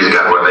everybody. He's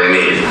got what they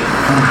need.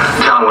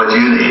 Tell him what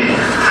you need.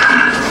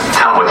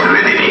 Tell him what you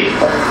really need.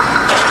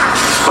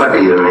 What do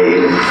you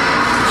need?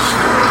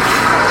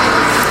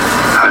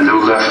 A new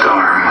left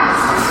arm.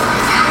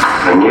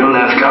 A new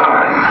left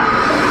arm?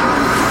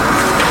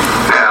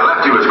 Yeah,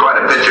 Lefty was quite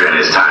a pitcher in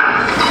his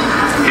time.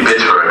 He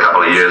pitched for a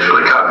couple of years for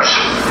the Cubs.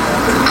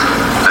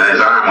 And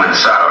his arm went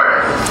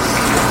sour.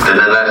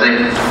 Didn't it,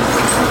 Lefty?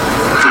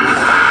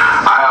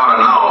 I ought to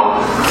know.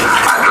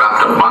 I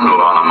dropped a bundle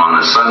on him on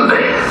a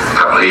Sunday a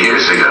couple of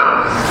years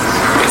ago.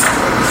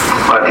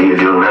 What do you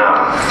do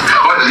now?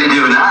 What does he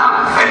do now?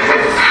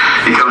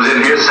 He comes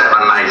in here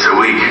 7 nights a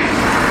week,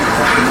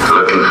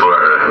 looking for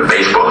a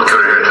baseball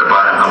career to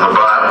buy on the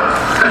bottom.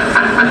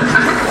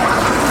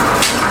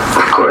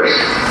 Of course,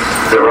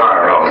 there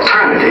are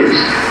alternatives.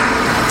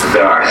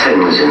 There are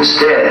things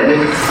instead.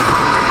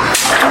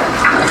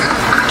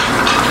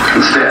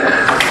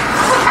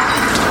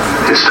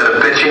 Instead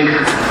of pitching?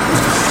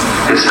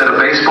 Instead of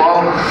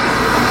baseball?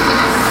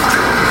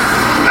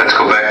 Let's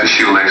go back to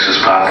shoelaces,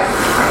 Pop.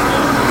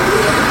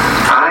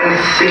 I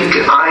think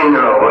I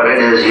know what it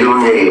is you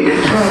need.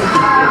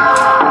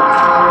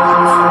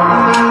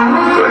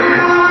 Go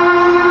ahead.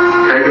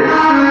 Take it.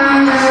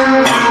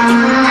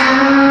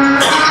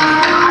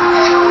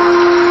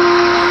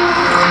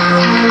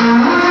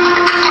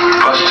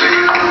 Bus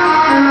ticket.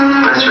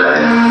 That's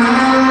right.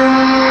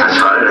 That's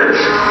what it is.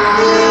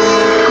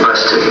 A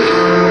bus ticket.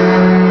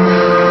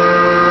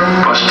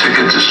 Bus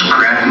ticket to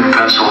Scranton,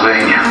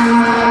 Pennsylvania.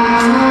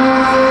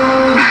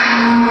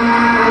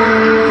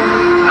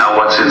 Now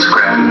what's in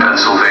Scranton,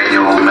 Pennsylvania,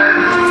 old man?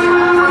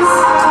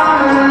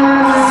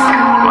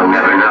 One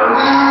never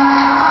knows.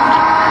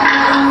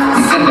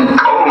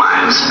 Coal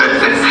mines.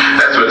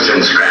 That's what's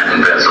in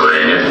Scranton,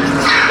 Pennsylvania.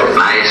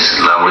 Nice,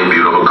 lovely,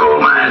 beautiful coal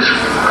mines.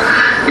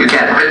 You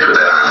can't pitch with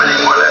that arm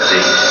anymore, Lefty.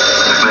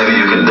 Maybe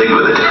you can dig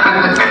with it.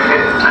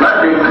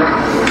 Lefty?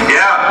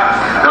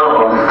 Yeah.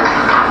 Telephone.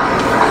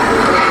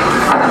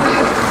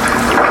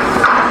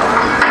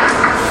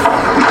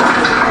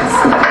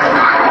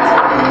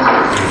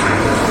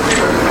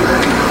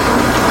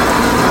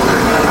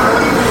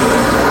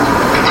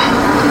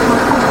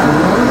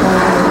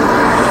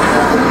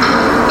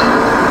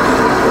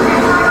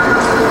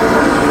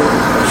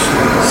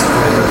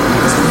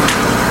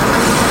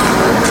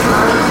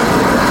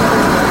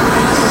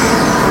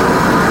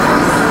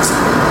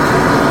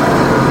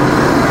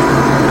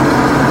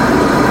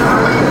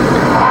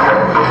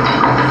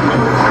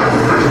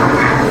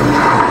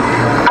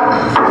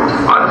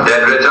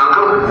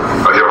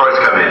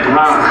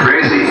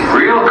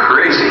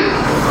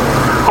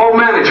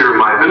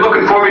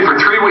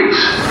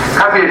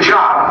 Got me a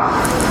job.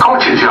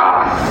 Coaching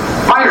job.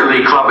 Minor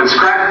league club in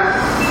Scranton,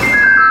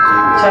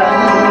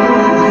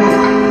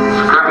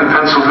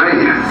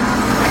 Pennsylvania.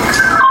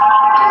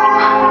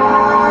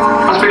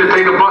 Wants me to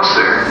take a bus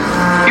there.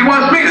 He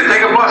wants me to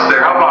take a bus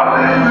there. How about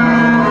that?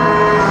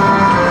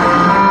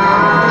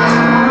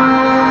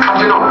 How'd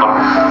you know, Buck?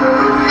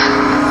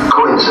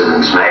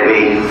 Coincidence,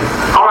 maybe.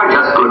 Or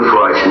just good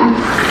fortune.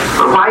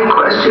 But why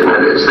question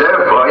it? It's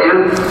there for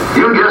you.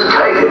 You just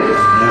take it.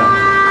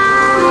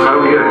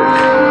 Oh, good.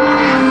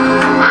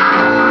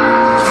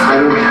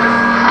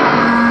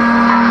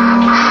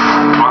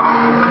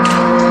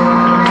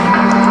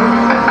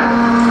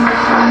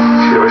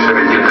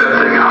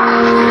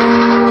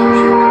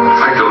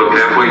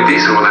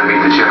 Decent when I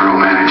meet the general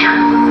manager.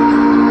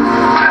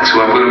 That's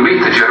who I'm going to meet,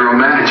 the general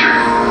manager.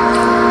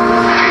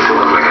 I hate to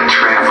look like a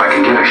tramp. I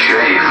can get a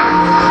shave.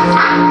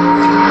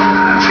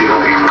 That's the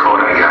only coat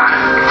I got.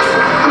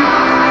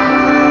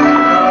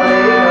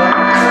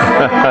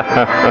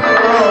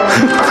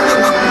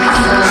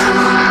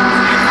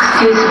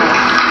 Excuse me.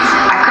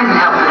 I couldn't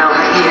help it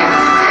over here.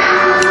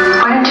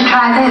 Why don't you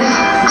try this?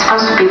 It's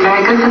supposed to be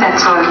very good for that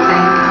sort of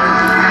thing.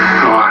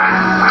 Oh,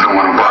 I don't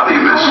want to bother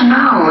you, miss. Oh,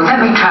 no. Let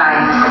me try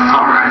it.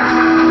 All right.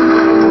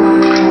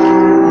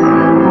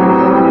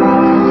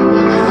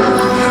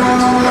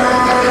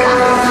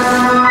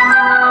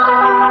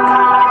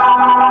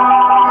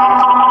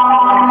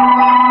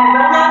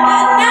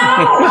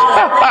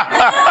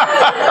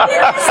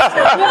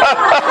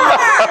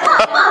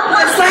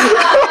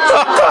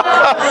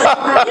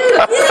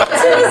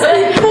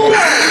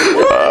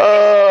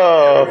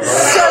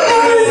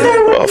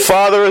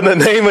 Father in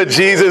the name of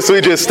Jesus,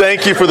 we just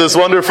thank you for this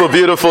wonderful,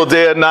 beautiful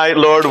day and night,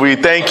 Lord. We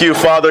thank you,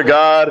 Father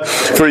God,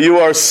 for you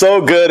are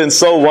so good and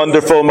so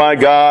wonderful, my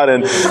God.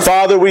 And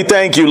Father, we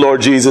thank you,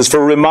 Lord Jesus,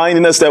 for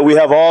reminding us that we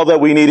have all that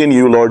we need in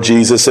you, Lord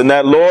Jesus. And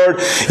that, Lord,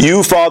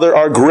 you, Father,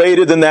 are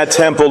greater than that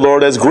temple,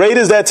 Lord. As great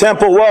as that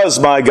temple was,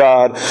 my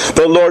God.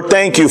 But Lord,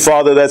 thank you,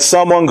 Father, that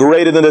someone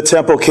greater than the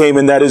temple came,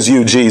 and that is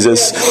you,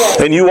 Jesus.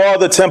 And you are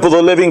the temple of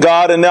the living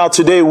God. And now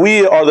today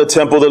we are the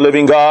temple of the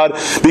living God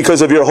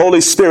because of your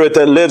Holy Spirit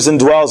that lives and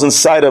dwells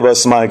inside of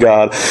us, my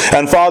God.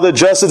 And Father,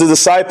 just as the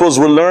disciples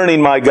were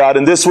learning, my God,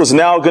 and this was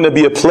now going to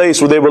be a place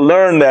where they would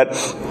learn that,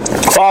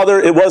 Father,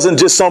 it wasn't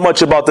just so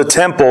much about the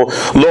temple,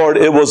 Lord,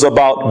 it was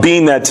about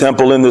being that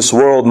temple in this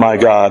world, my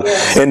God,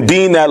 and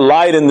being that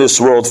light in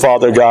this world,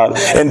 Father God,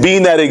 and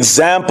being that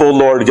example,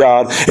 Lord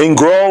God, in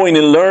growing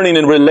and learning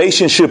in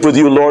relationship with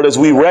you, Lord, as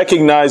we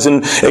recognize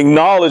and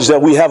acknowledge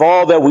that we have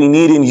all that we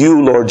need in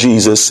you, Lord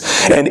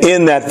Jesus. And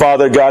in that,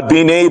 Father God,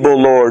 being able,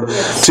 Lord,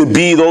 to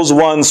be those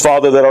ones,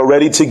 Father, that are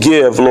ready to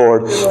give,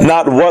 Lord,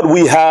 not what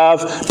we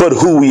have, but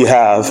who we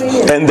have.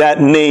 And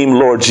that name,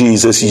 Lord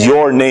Jesus,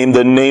 your name,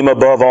 the name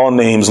above all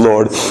names,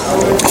 Lord.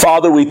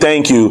 Father, we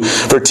thank you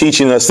for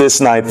teaching us this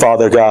night,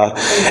 Father God.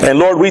 And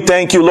Lord, we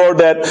thank you, Lord,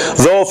 that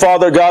though,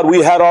 Father God,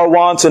 we had our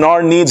wants and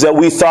our needs that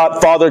we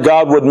thought, Father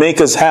God, would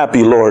make us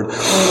happy, Lord.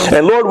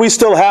 And Lord, we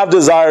still have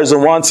desires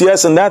and wants,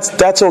 yes, and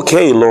that's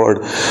okay,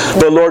 Lord.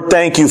 But Lord,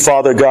 thank you,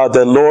 Father God,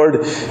 that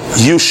Lord,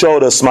 you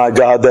showed us, my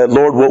God, that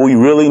Lord, what we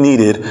really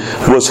needed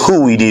was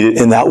who we needed,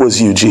 and that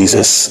was you,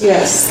 Jesus.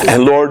 Yes.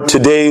 And Lord,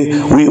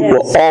 today we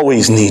will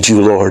always need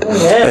you, Lord.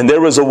 And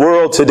there is a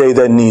world today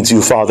that needs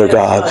you, Father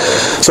God.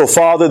 So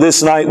Father,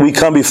 this night we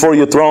come before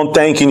your throne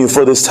thanking you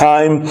for this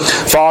time.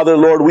 Father,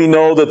 Lord, we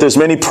know that there's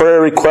many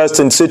prayer requests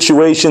and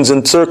situations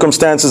and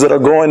circumstances that are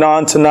going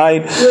on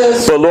tonight.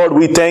 Yes. But Lord,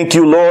 we thank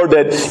you, Lord,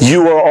 that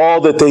you are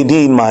all that they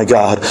need, my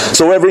God.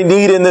 So every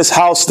need in this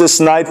house this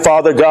night,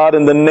 Father God,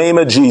 in the name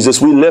of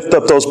Jesus, we lift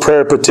up those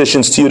prayer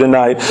petitions to you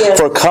tonight. Yes.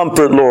 For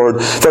comfort,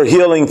 Lord, for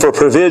healing, for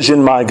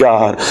provision, my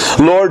God.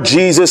 Lord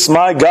Jesus,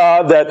 my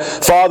God, that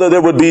Father,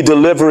 there would be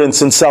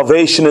deliverance and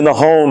salvation in the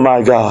home,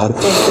 my God.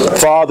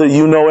 Father,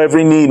 you know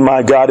every need,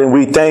 my God, and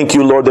we thank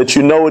you, Lord, that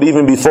you know it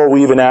even before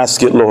we even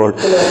ask it, Lord.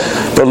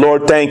 But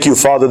Lord, thank you,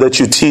 Father, that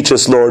you teach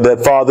us, Lord,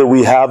 that Father,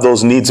 we have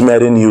those needs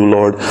met in you,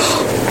 Lord.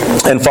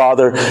 And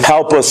Father,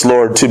 help us,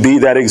 Lord, to be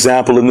that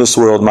example in this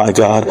world, my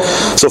God.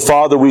 So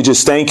Father, we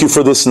just thank you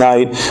for this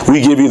night.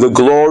 We give you the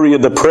glory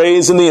and the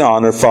praise and the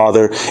honor,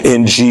 Father.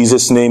 In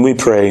Jesus' name we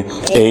pray.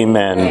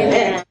 Amen.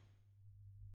 Amen.